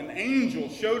born, an angel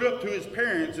showed up to his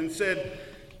parents and said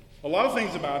a lot of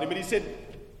things about him, but he said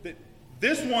that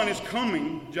this one is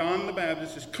coming, John the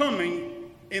Baptist is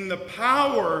coming in the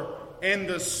power and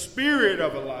the spirit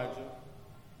of Elijah.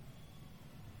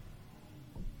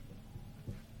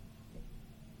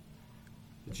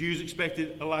 The Jews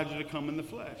expected Elijah to come in the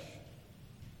flesh.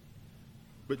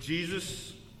 But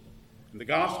Jesus and the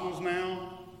Gospels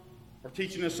now are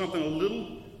teaching us something a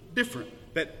little different.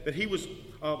 That he was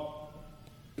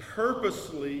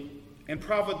purposely and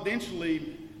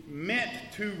providentially meant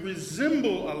to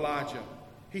resemble Elijah.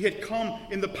 He had come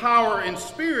in the power and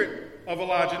spirit of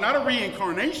Elijah, not a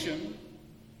reincarnation.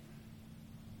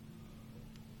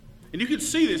 And you can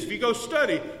see this if you go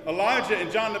study Elijah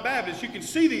and John the Baptist. You can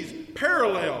see these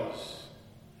parallels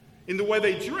in the way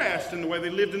they dressed, in the way they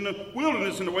lived in the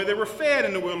wilderness, in the way they were fed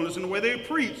in the wilderness, in the way they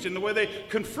preached, in the way they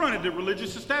confronted the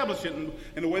religious establishment,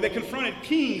 in the way they confronted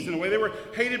kings, in the way they were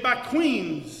hated by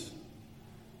queens.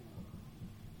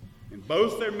 And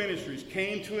both their ministries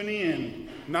came to an end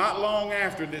not long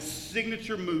after this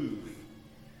signature move.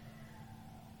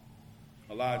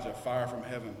 Elijah, fire from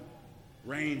heaven,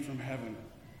 rain from heaven,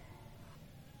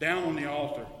 down on the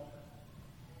altar.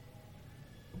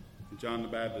 And John the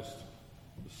Baptist,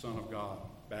 the Son of God,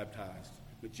 baptized,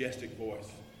 majestic voice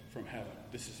from heaven.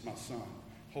 This is my Son,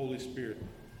 Holy Spirit,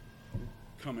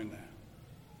 coming down.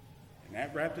 And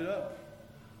that wrapped it up.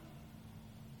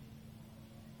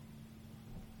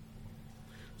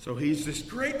 So he's this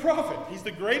great prophet. He's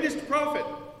the greatest prophet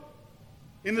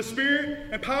in the spirit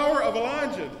and power of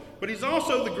Elijah. But he's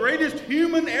also the greatest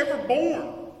human ever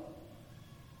born.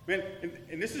 Man,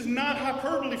 and this is not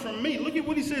hyperbole from me. Look at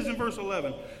what he says in verse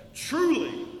 11.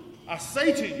 Truly, I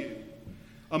say to you,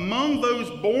 among those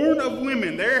born of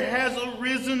women, there has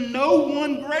arisen no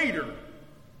one greater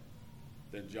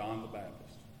than John the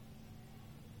Baptist.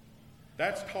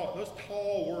 Those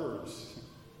tall words.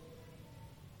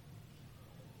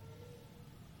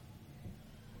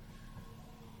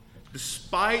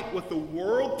 Despite what the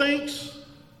world thinks,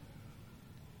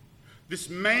 this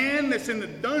man that's in the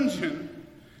dungeon,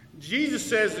 Jesus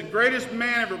says the greatest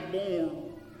man ever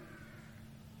born.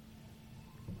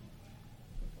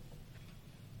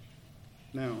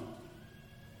 Now,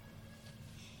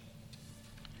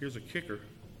 here's a kicker.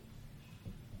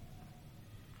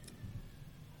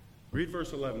 Read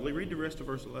verse 11. Read the rest of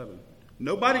verse 11.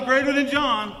 Nobody greater than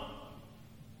John.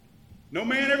 No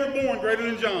man ever born greater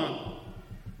than John.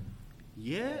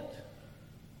 Yet,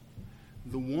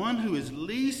 the one who is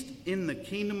least in the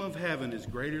kingdom of heaven is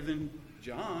greater than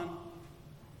John.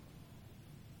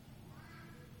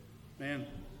 Man,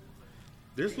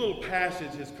 this little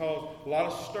passage has caused a lot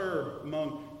of stir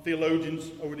among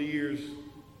theologians over the years.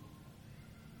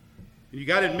 And you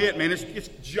got to admit, man, it's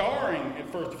jarring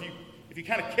at first if you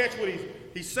kind of catch what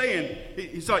he's saying.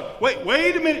 He's like,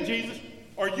 wait a minute, Jesus.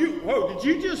 Did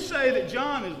you just say that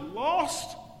John is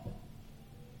lost?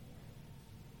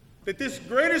 That this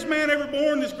greatest man ever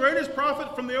born, this greatest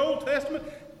prophet from the Old Testament,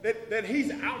 that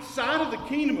he's outside of the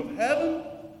kingdom of heaven?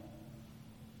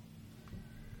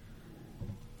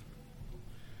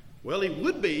 Well, he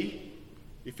would be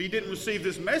if he didn't receive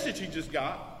this message he just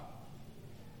got.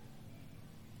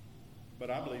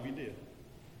 But I believe he did.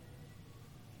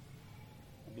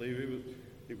 I believe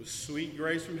it was sweet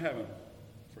grace from heaven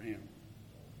for him.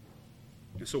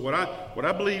 And so what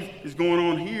I believe is going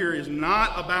on here is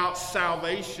not about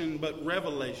salvation, but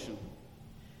revelation.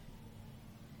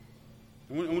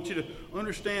 I want you to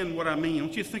understand what I mean. I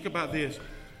want you to think about this.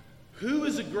 Who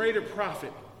is a greater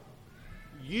prophet?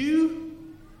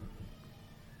 You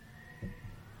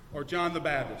or John the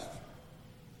Baptist?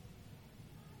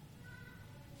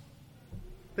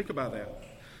 Think about that.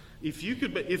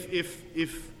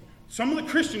 If some of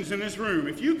the Christians in this room,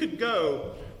 if you could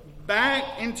go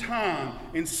back in time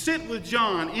and sit with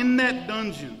John in that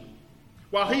dungeon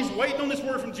while he's waiting on this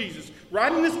word from Jesus,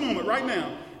 right in this moment, right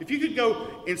now, if you could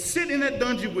go and sit in that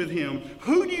dungeon with him,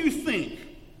 who do you think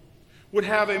would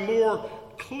have a more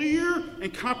clear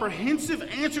and comprehensive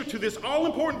answer to this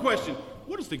all-important question?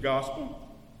 What is the gospel?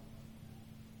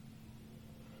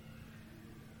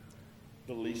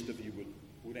 The least of you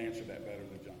would answer that better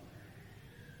than John.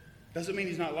 Doesn't mean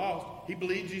he's not lost. He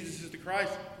believes Jesus is the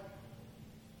Christ,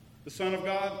 the Son of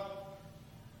God.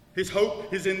 His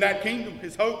hope is in that kingdom.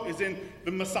 His hope is in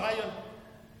the Messiah.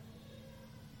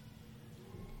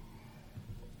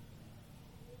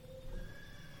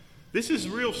 This is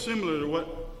real similar to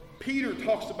what Peter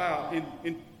talks about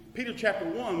in Peter chapter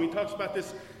 1, when he talks about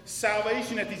this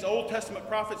salvation that these Old Testament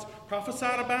prophets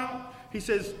prophesied about. He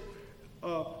says,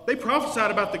 they prophesied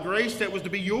about the grace that was to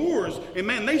be yours. And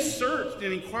man, they searched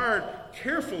and inquired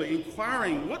carefully,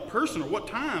 inquiring what person or what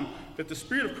time that the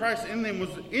Spirit of Christ in them was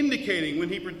indicating when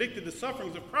he predicted the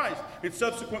sufferings of Christ and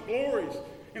subsequent glories.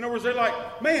 In other words, they're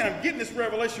like, man, I'm getting this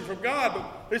revelation from God,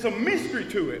 but there's a mystery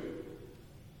to it.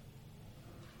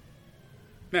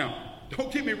 Now,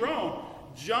 don't get me wrong.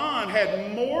 John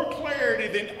had more clarity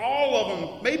than all of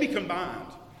them, maybe combined.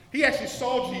 He actually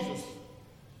saw Jesus.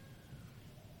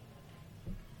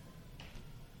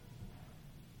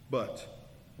 But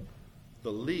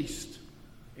the least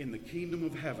in the kingdom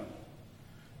of heaven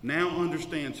now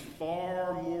understands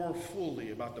far more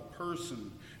fully about the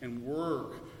person and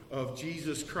work of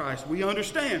Jesus Christ. We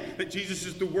understand that Jesus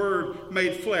is the Word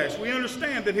made flesh. We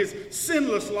understand that his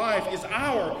sinless life is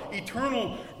our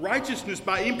eternal righteousness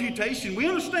by imputation. We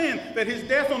understand that his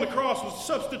death on the cross was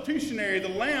substitutionary, the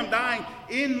Lamb dying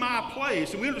in my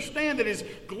place. And we understand that his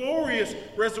glorious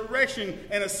resurrection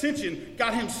and ascension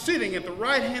got him sitting at the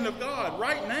right hand of God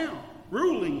right now,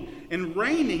 ruling and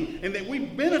reigning, and that we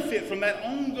benefit from that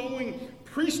ongoing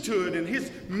priesthood and his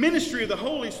ministry of the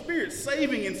Holy Spirit,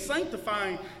 saving and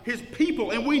sanctifying his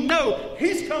people. And we know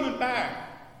he's coming back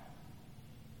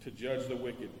to judge the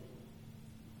wicked.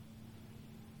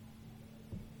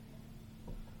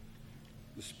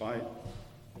 Despite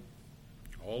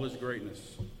all his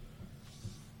greatness,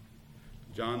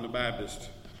 John the Baptist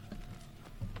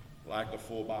lacked a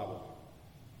full Bible.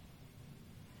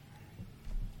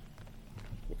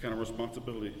 What kind of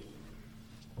responsibility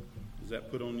does that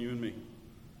put on you and me?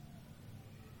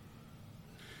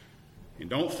 And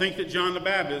don't think that John the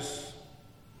Baptist,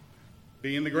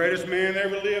 being the greatest man that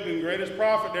ever lived and greatest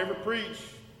prophet to ever preach,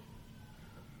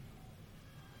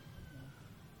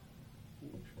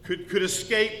 could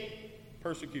escape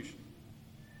persecution.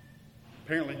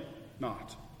 Apparently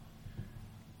not.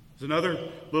 There's another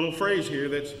little phrase here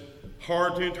that's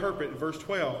hard to interpret in verse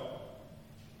 12.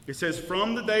 It says,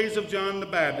 from the days of John the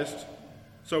Baptist,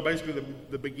 so basically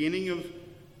the beginning of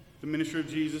the ministry of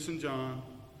Jesus and John,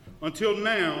 until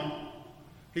now,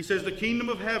 he says the kingdom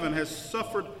of heaven has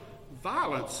suffered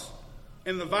violence,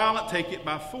 and the violent take it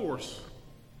by force.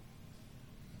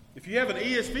 If you have an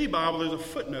ESV Bible, there's a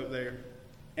footnote there.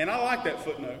 And I like that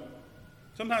footnote.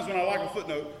 Sometimes when I like a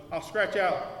footnote, I'll scratch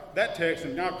out that text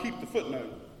and I'll keep the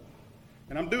footnote.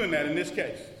 And I'm doing that in this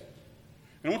case.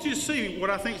 And I want you to see what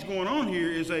I think is going on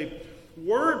here is a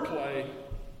wordplay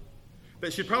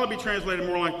that should probably be translated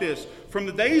more like this. From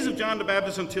the days of John the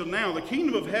Baptist until now, the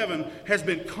kingdom of heaven has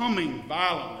been coming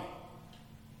violently.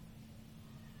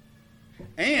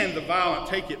 And the violent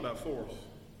take it by force.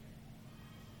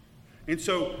 And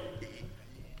so,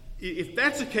 if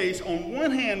that's the case, on one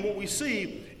hand, what we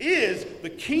see is the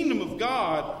kingdom of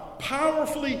God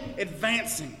powerfully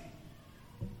advancing.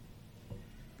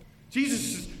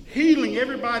 Jesus is healing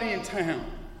everybody in town.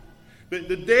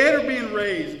 The dead are being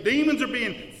raised. Demons are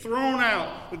being thrown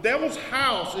out. The devil's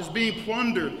house is being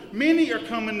plundered. Many are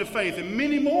coming to faith, and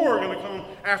many more are going to come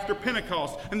after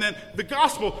Pentecost. And then the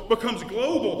gospel becomes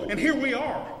global, and here we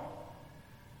are.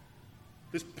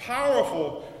 This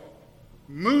powerful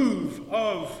move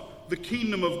of the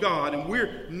kingdom of God, and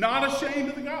we're not ashamed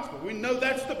of the gospel. We know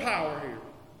that's the power here.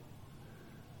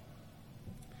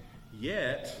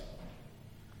 Yet,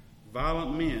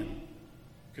 violent men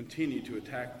continue to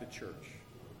attack the church.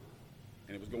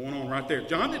 And it was going on right there.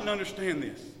 John didn't understand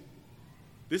this.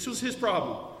 This was his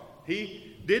problem.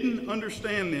 He didn't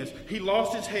understand this. He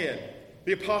lost his head.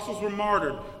 The apostles were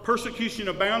martyred. Persecution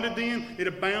abounded then. It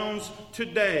abounds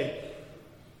today.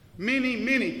 Many,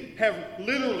 many have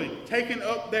literally taken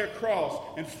up their cross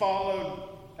and followed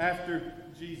after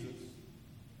Jesus.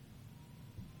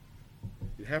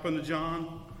 It happened to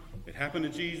John. It happened to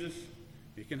Jesus.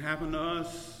 It can happen to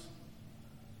us.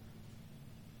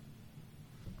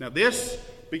 Now this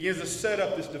begins to set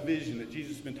up this division that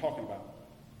Jesus has been talking about.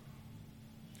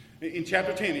 In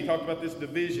chapter 10, he talked about this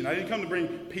division. I didn't come to bring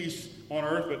peace on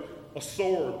earth, but a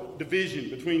sword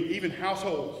division between even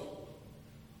households.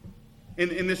 And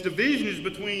this division is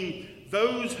between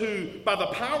those who, by the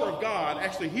power of God,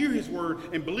 actually hear his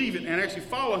word and believe it and actually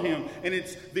follow him. And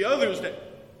it's the others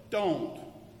that don't.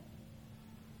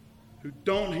 Who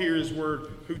don't hear his word,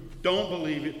 who don't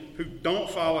believe it, who don't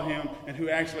follow him, and who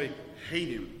actually hate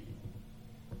him.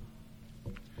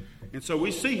 And so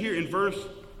we see here in verse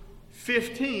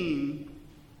 15,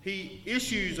 he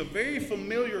issues a very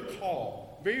familiar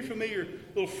call, very familiar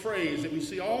little phrase that we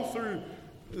see all through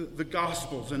the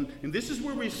Gospels. And this is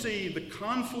where we see the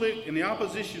conflict and the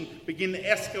opposition begin to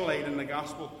escalate in the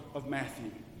Gospel of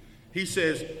Matthew. He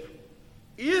says,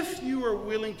 if you are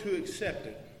willing to accept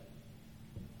it,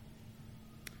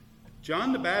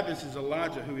 John the Baptist is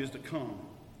Elijah who is to come.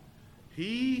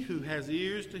 He who has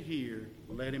ears to hear,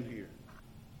 let him hear.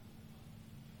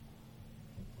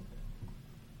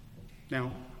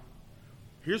 Now,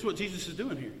 here's what Jesus is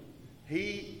doing here.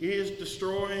 He is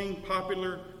destroying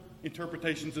popular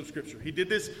interpretations of Scripture. He did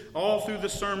this all through the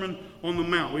Sermon on the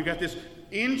Mount. We've got this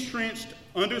entrenched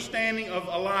understanding of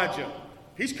Elijah.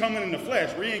 He's coming in the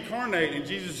flesh, reincarnate, and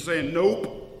Jesus is saying,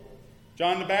 nope,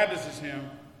 John the Baptist is him.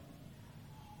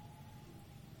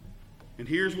 And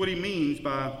here's what he means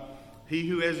by he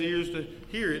who has ears to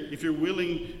hear it, if you're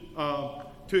willing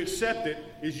to accept it,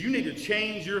 is you need to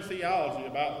change your theology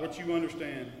about what you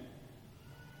understand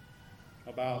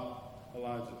about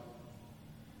Elijah.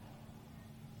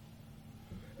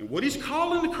 And what he's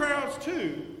calling the crowds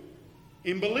to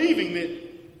in believing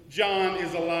that John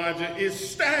is Elijah is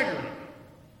staggering.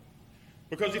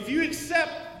 Because if you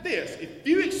accept this, if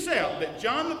you accept that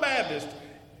John the Baptist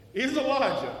is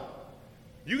Elijah,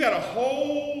 you got a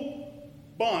whole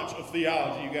bunch of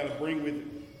theology you got to bring with it.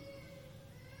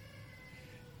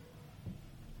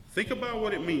 Think about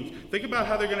what it means. Think about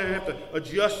how they're going to have to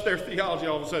adjust their theology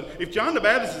all of a sudden. If John the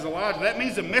Baptist is Elijah, that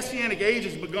means the Messianic age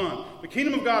has begun. The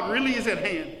kingdom of God really is at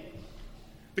hand.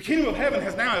 The kingdom of heaven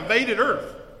has now invaded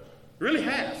earth. It really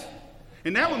has.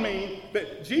 And that would mean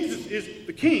that Jesus is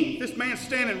the king. This man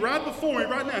standing right before me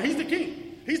right now, he's the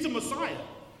king. He's the Messiah.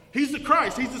 He's the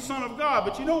Christ. He's the Son of God.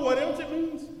 But you know what else it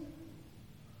means?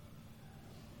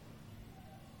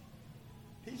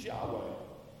 He's Yahweh.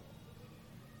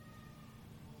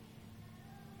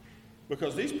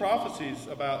 Because these prophecies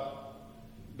about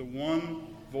the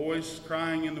one voice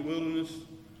crying in the wilderness,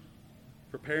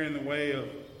 preparing the way of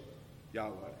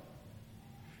Yahweh.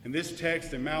 And this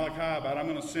text in Malachi about I'm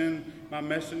going to send my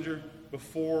messenger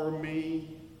before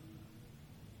me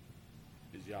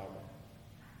is Yahweh.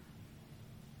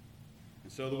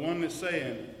 And so the one that's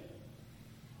saying,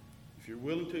 if you're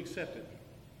willing to accept it,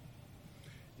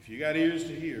 if you got ears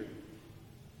to hear,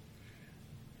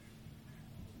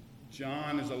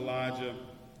 John is Elijah,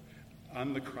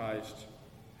 I'm the Christ,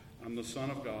 I'm the Son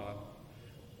of God,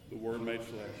 the Word made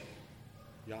flesh,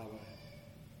 Yahweh.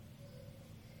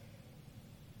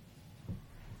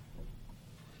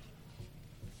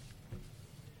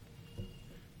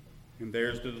 And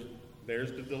there's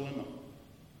the dilemma.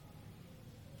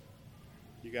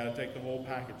 You got to take the whole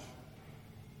package.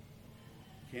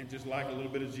 You can't just like a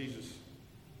little bit of Jesus.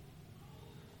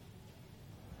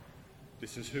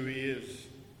 This is who he is.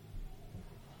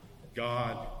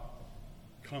 God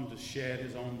come to shed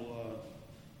his own blood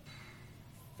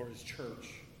for his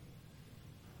church.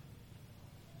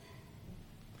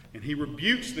 And he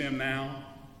rebukes them now.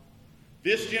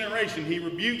 This generation, he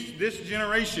rebukes this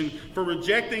generation for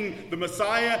rejecting the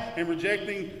Messiah and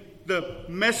rejecting the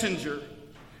messenger.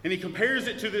 And he compares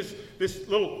it to these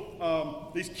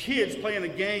kids playing a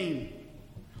game.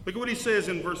 Look at what he says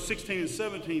in verse 16 and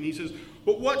 17. He says,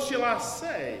 "But what shall I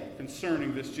say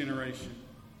concerning this generation?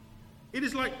 It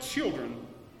is like children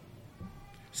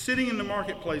sitting in the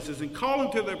marketplaces and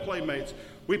calling to their playmates.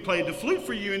 We played the flute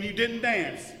for you and you didn't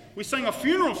dance. We sang a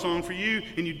funeral song for you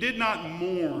and you did not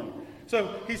mourn."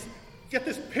 So he's got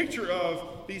this picture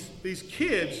of these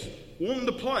kids wanting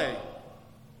to play.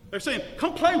 They're saying,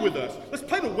 come play with us. Let's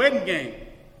play the wedding game.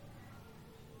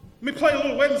 Let me play a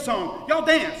little wedding song. Y'all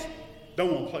dance.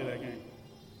 Don't want to play that game.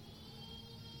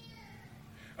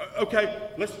 Okay,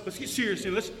 let's get serious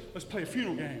and let's play a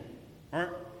funeral game. All right?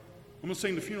 I'm going to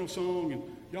sing the funeral song and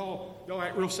y'all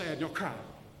act real sad. Y'all cry.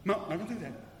 No, not going to do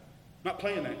that. Not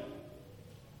playing that.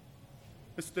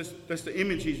 That's the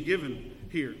image he's given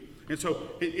here. And so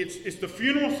it's the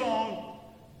funeral song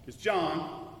is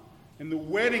John, and the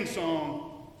wedding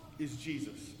song is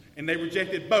Jesus. And they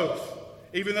rejected both,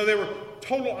 even though they were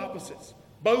total opposites,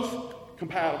 both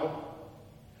compatible.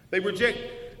 They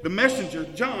reject the messenger,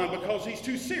 John, because he's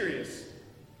too serious.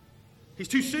 He's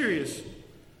too serious.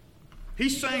 He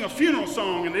sang a funeral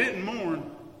song and they didn't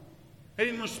mourn. They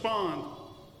didn't respond.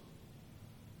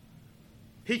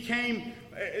 He came,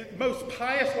 most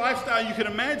pious lifestyle you can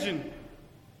imagine.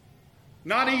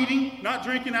 Not eating, not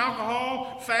drinking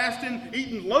alcohol, fasting,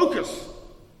 eating locusts.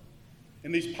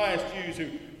 And these pious Jews who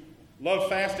love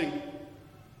fasting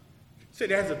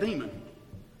said it has a demon.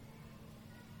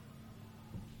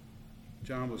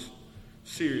 John was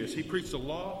serious. He preached the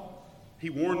law. He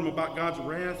warned them about God's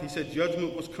wrath. He said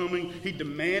judgment was coming. He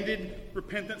demanded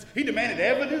repentance. He demanded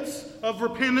evidence of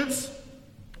repentance.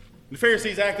 The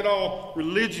Pharisees acted all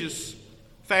religious,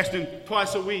 fasting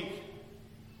twice a week.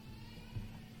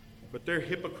 But their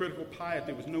hypocritical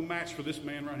piety was no match for this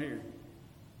man right here.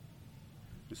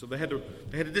 And so they had to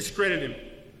discredit him.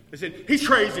 They said, he's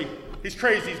crazy. He's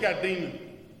crazy. He's got a demon.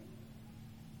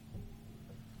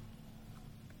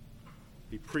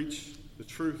 He preached the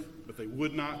truth, but they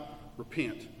would not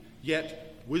repent.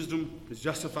 Yet, wisdom is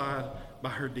justified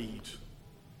by her deeds.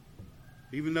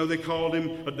 Even though they called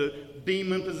him a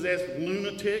demon-possessed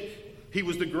lunatic, he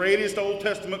was the greatest Old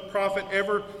Testament prophet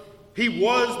ever He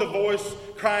was the voice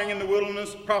crying in the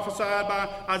wilderness, prophesied by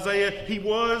Isaiah. He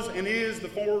was and is the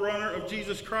forerunner of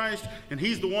Jesus Christ, and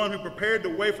he's the one who prepared the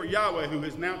way for Yahweh, who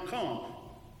has now come.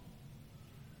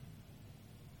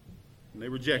 And they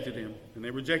rejected him, and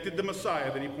they rejected the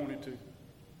Messiah that he pointed to.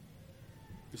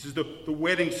 This is the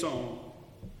wedding song.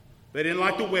 They didn't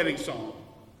like the wedding song.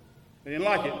 They didn't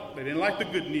like it. They didn't like the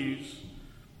good news.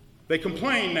 They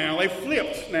complained now. They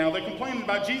flipped now. They complained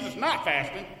about Jesus not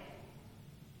fasting.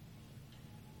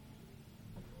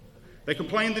 They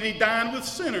complained that he dined with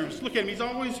sinners. Look at him. He's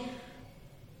always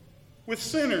with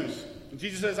sinners. And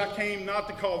Jesus says, I came not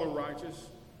to call the righteous,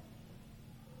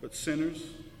 but sinners.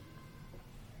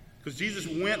 Because Jesus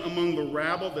went among the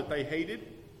rabble that they hated.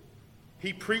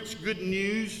 He preached good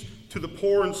news to the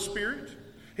poor in spirit.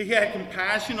 He had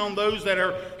compassion on those that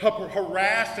are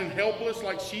harassed and helpless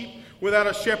like sheep without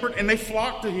a shepherd, and they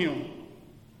flocked to him.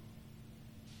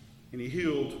 And he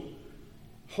healed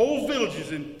whole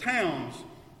villages and towns,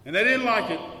 and they didn't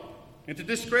like it. And to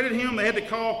discredit him, they had to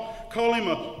call him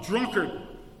a drunkard,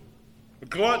 a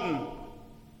glutton.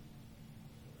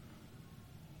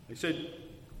 They said,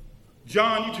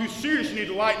 John, you're too serious, you need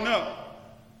to lighten up.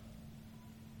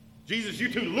 Jesus,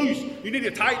 you're too loose, you need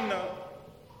to tighten up.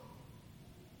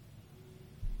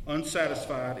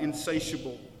 Unsatisfied,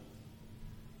 insatiable,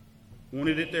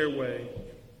 wanted it their way.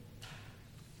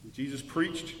 Jesus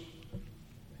preached.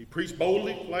 He preached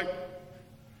boldly like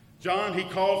John. He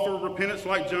called for repentance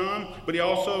like John, but he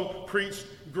also preached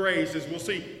grace, as we'll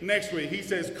see next week. He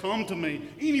says, come to me.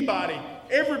 Anybody,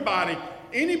 everybody,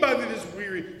 anybody that is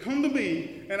weary, come to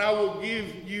me, and I will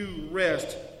give you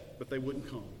rest. But they wouldn't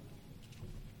come.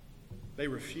 They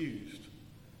refused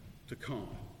to come.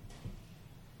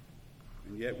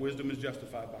 And yet wisdom is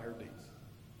justified by her deeds.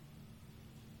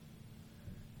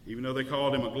 Even though they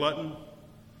called him a glutton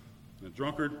and a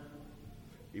drunkard,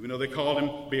 even though they called him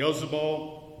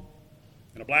Beelzebul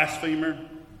and a blasphemer,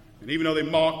 and even though they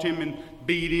mocked him and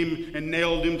beat him and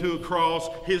nailed him to a cross,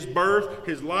 his birth,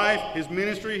 his life, his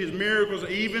ministry, his miracles,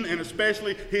 even and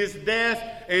especially his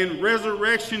death and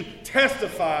resurrection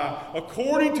testify,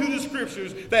 according to the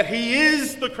Scriptures, that he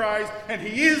is the Christ and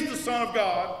he is the Son of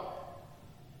God,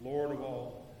 Lord of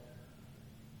all.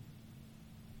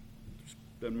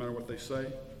 Doesn't matter what they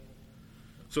say.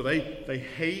 So they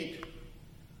hate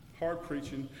hard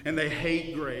preaching, and they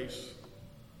hate grace.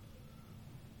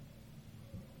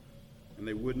 And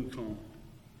they wouldn't come.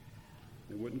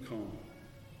 They wouldn't come.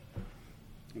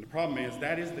 And the problem is,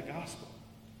 that is the gospel.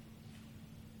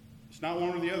 It's not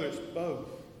one or the other, it's both.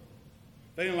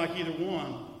 They didn't like either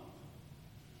one.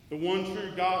 The one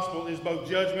true gospel is both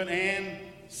judgment and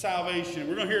salvation.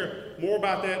 We're going to hear more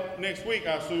about that next week,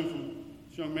 I assume, from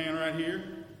this young man right here,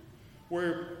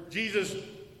 where Jesus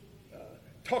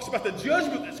talks about the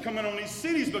judgment that's coming on these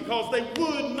cities because they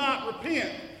would not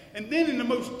repent. And then in the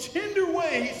most tender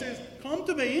way, he says, come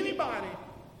to me, anybody.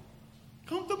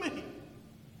 Come to me.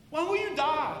 Why will you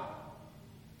die?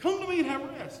 Come to me and have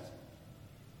rest.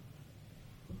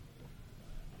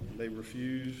 And they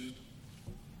refused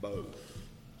both.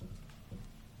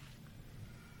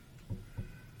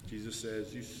 Jesus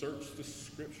says, you search the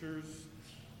Scriptures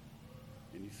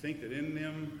and you think that in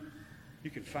them you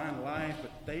can find life,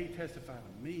 but they testify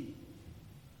to me.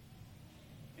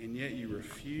 And yet you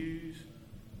refuse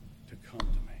to come to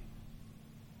me.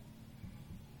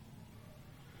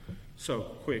 So,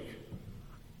 quick.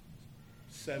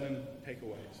 7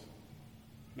 takeaways.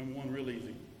 Number 1, real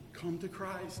easy. Come to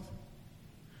Christ.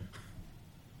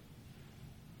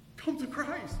 Come to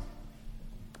Christ.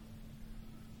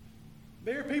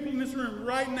 There are people in this room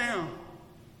right now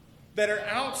that are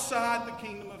outside the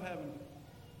kingdom of heaven.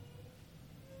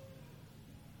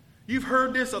 You've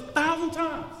heard this 1,000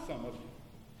 times, some of you.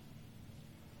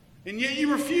 And yet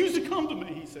you refuse to come to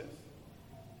me, he says.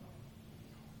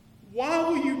 Why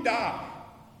will you die?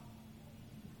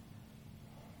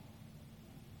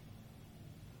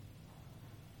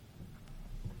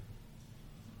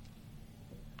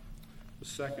 The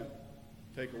second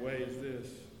takeaway is this.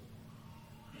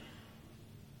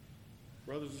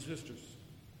 Brothers and sisters,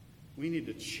 we need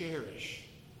to cherish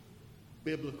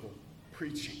biblical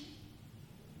preaching.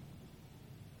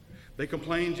 They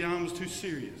complained John was too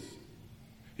serious.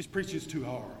 His preaching is too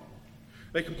hard.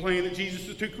 They complained that Jesus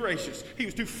was too gracious. He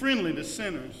was too friendly to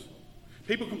sinners.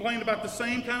 People complain about the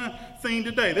same kind of thing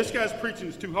today. This guy's preaching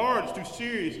is too hard. It's too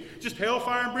serious. Just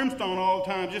hellfire and brimstone all the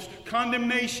time. Just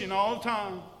condemnation all the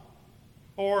time.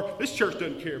 Or this church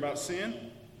doesn't care about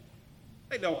sin.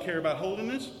 They don't care about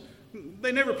holiness.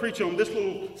 They never preach on this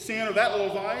little sin or that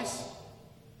little vice.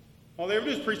 All they ever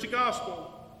do is preach the gospel.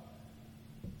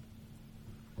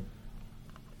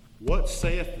 What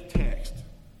saith the text?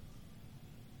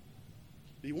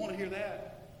 Do you want to hear that?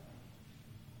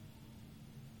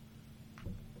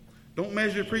 Don't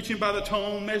measure preaching by the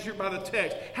tone, measure it by the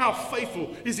text. How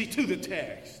faithful is he to the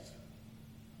text?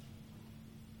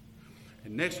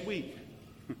 And next week,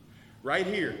 right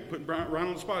here, putting Brian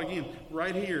on the spot again,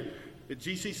 right here at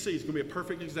GCC is going to be a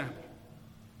perfect example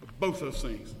of both those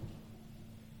things.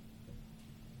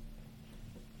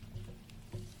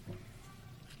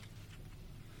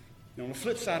 Now, on the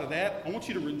flip side of that, I want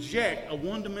you to reject a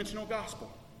one-dimensional gospel.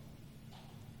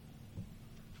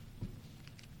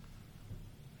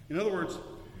 In other words,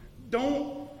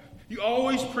 you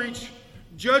always preach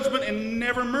judgment and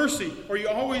never mercy, or you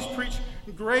always preach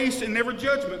grace and never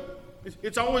judgment.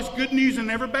 It's always good news and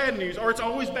never bad news, or it's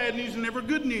always bad news and never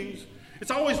good news.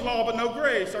 It's always law but no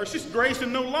grace, or it's just grace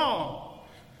and no law.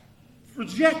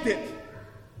 Reject it.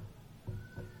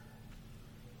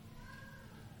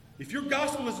 If your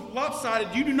gospel is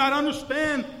lopsided, you do not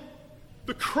understand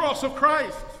the cross of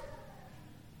Christ.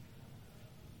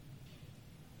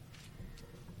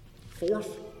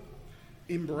 Fourth,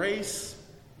 embrace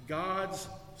God's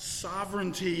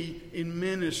sovereignty in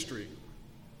ministry.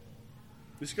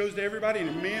 This goes to everybody,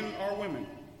 men or women.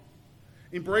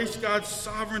 Embrace God's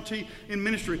sovereignty in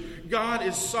ministry. God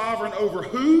is sovereign over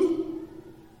who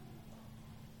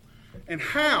and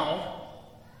how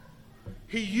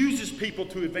he uses people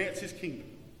to advance his kingdom.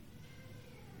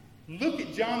 Look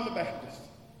at John the Baptist.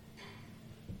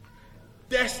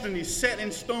 Destiny set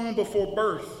in stone before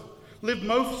birth. Lived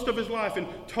most of his life in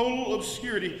total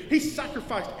obscurity. He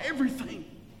sacrificed everything.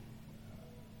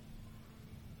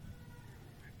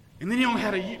 And then he only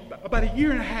had about a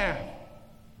year and a half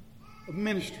of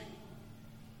ministry.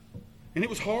 And it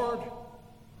was hard.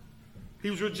 He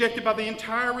was rejected by the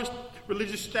entire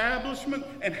religious establishment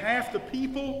and half the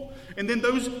people. And then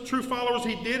those true followers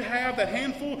he did have, that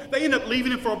handful, they ended up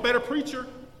leaving him for a better preacher.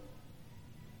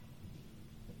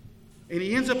 And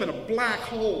he ends up in a black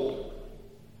hole,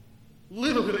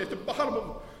 literally at the bottom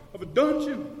of a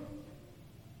dungeon.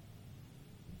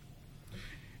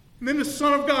 And then the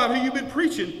Son of God, who you've been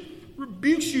preaching,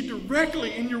 rebukes you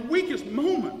directly in your weakest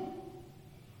moment.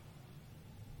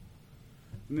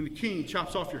 And then the king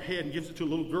chops off your head and gives it to a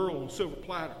little girl on a silver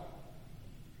platter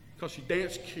because she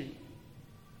danced cute.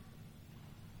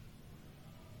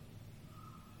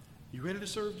 You ready to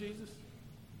serve Jesus?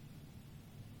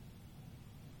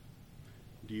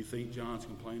 Do you think John's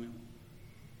complaining?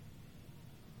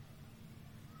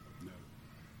 No.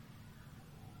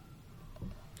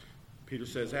 Peter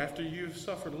says, after you've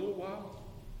suffered a little while,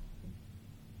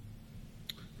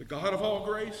 the God of all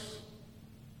grace,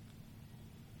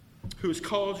 who has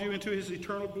called you into his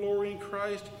eternal glory in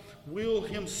Christ, will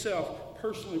himself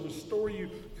personally restore you,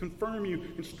 confirm you,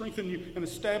 and strengthen you, and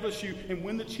establish you. And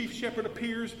when the chief shepherd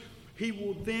appears, he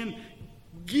will then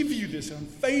give you this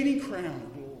unfading crown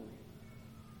of glory.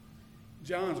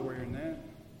 John's wearing that.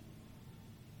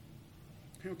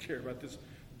 He don't care about this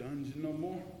dungeon no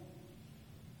more.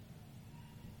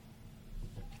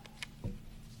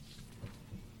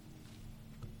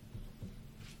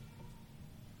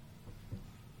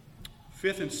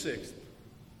 Fifth and sixth,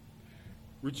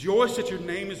 rejoice that your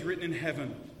name is written in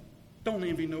heaven. Don't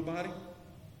envy nobody.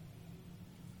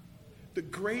 The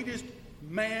greatest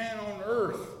man on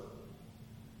earth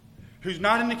who's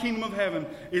not in the kingdom of heaven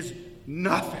is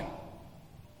nothing.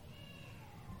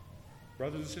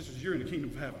 Brothers and sisters, you're in the kingdom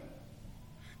of heaven.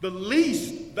 The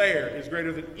least there is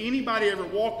greater than anybody ever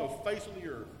walked the face of the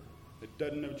earth that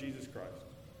doesn't know Jesus Christ.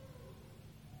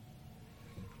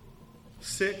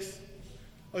 Sixth,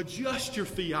 adjust your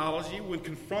theology when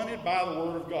confronted by the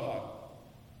Word of God.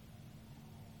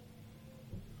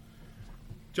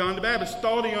 John the Baptist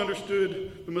thought he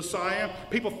understood the Messiah.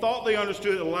 People thought they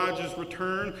understood Elijah's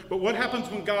return. But what happens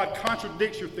when God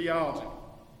contradicts your theology?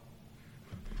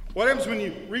 What happens when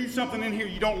you read something in here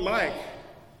you don't like?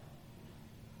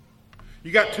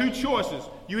 You got two choices.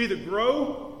 You either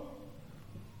grow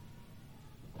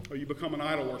or you become an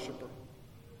idol worshiper.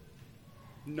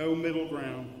 No middle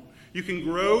ground. You can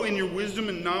grow in your wisdom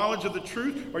and knowledge of the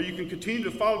truth, or you can continue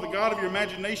to follow the God of your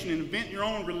imagination and invent your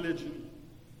own religion.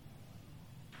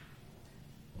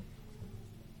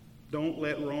 Don't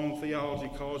let wrong theology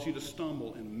cause you to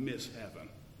stumble and miss heaven.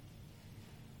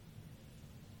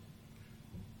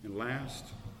 And last,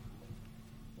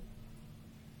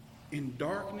 in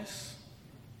darkness,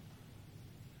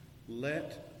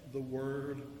 let the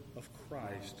word of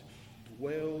Christ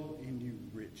dwell in you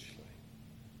richly.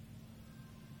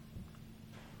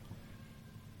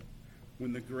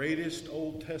 When the greatest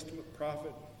Old Testament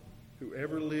prophet who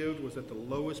ever lived was at the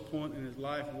lowest point in his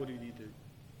life, what did he do?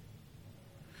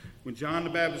 When John the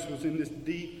Baptist was in this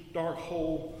deep, dark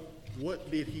hole,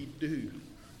 what did he do?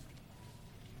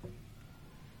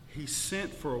 He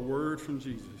sent for a word from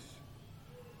Jesus.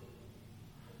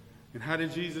 And how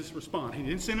did Jesus respond? He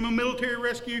didn't send him a military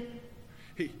rescue.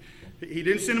 He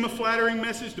didn't send him a flattering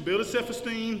message to build his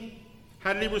self-esteem.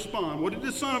 How did he respond? What did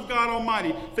the Son of God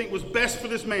Almighty think was best for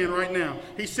this man right now?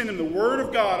 He sent him the Word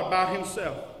of God about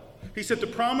himself. He sent the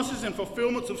promises and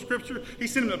fulfillments of Scripture. He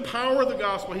sent him the power of the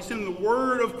gospel. He sent him the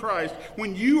Word of Christ.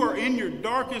 When you are in your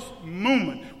darkest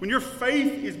moment, when your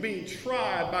faith is being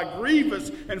tried by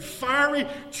grievous and fiery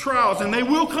trials, and they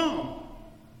will come,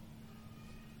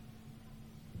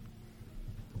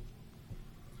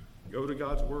 go to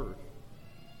God's Word.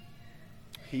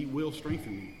 He will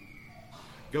strengthen you.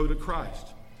 Go to Christ.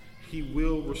 He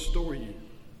will restore you.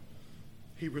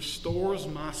 He restores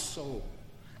my soul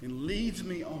and leads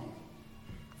me on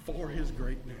for his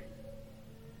great name.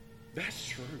 That's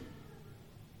true.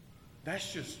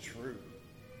 That's just true.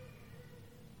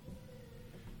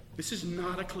 This is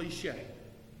not a cliche.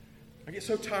 I get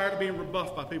so tired of being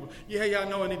rebuffed by people. Yeah, I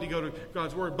know I need to go to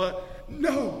God's Word, but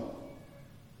no.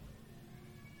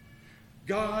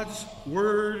 God's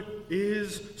Word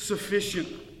is sufficient.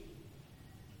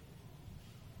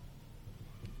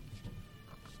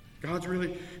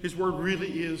 His Word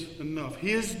really is enough.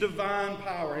 His divine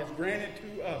power has granted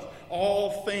to us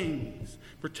all things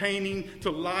pertaining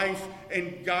to life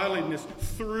and godliness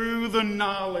through the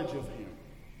knowledge of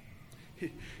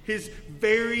Him. His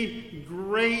very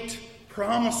great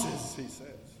promises, he says.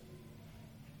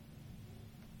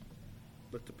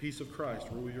 Let the peace of Christ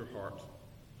rule your heart.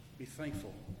 Be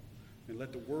thankful, and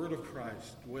let the word of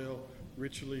Christ dwell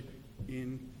richly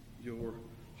in your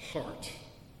heart.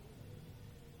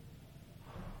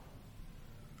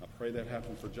 I pray that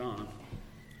happened for John.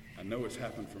 I know it's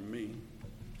happened for me.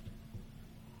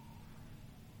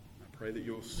 I pray that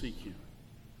you'll seek him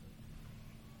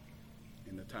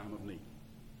in the time of need.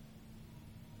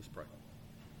 Let's pray.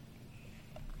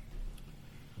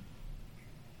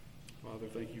 Father,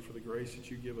 thank you for the grace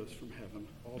that you give us from heaven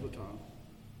all the time.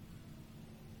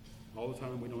 All the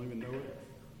time we don't even know it,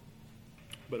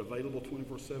 but available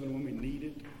 24/7 when we need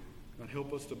it. God,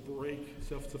 help us to break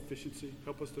self-sufficiency.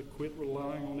 Help us to quit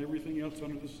relying on everything else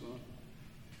under the sun.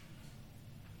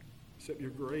 Accept your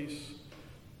grace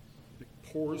that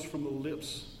pours from the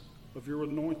lips of your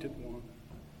anointed one,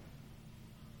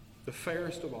 the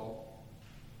fairest of all.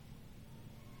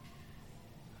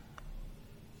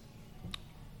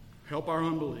 Help our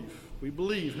unbelief. We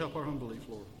believe, help our unbelief,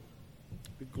 Lord.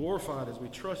 Be glorified as we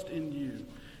trust in you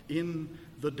in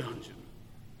the dungeon.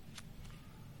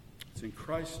 It's in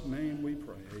Christ's name we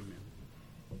pray. Amen.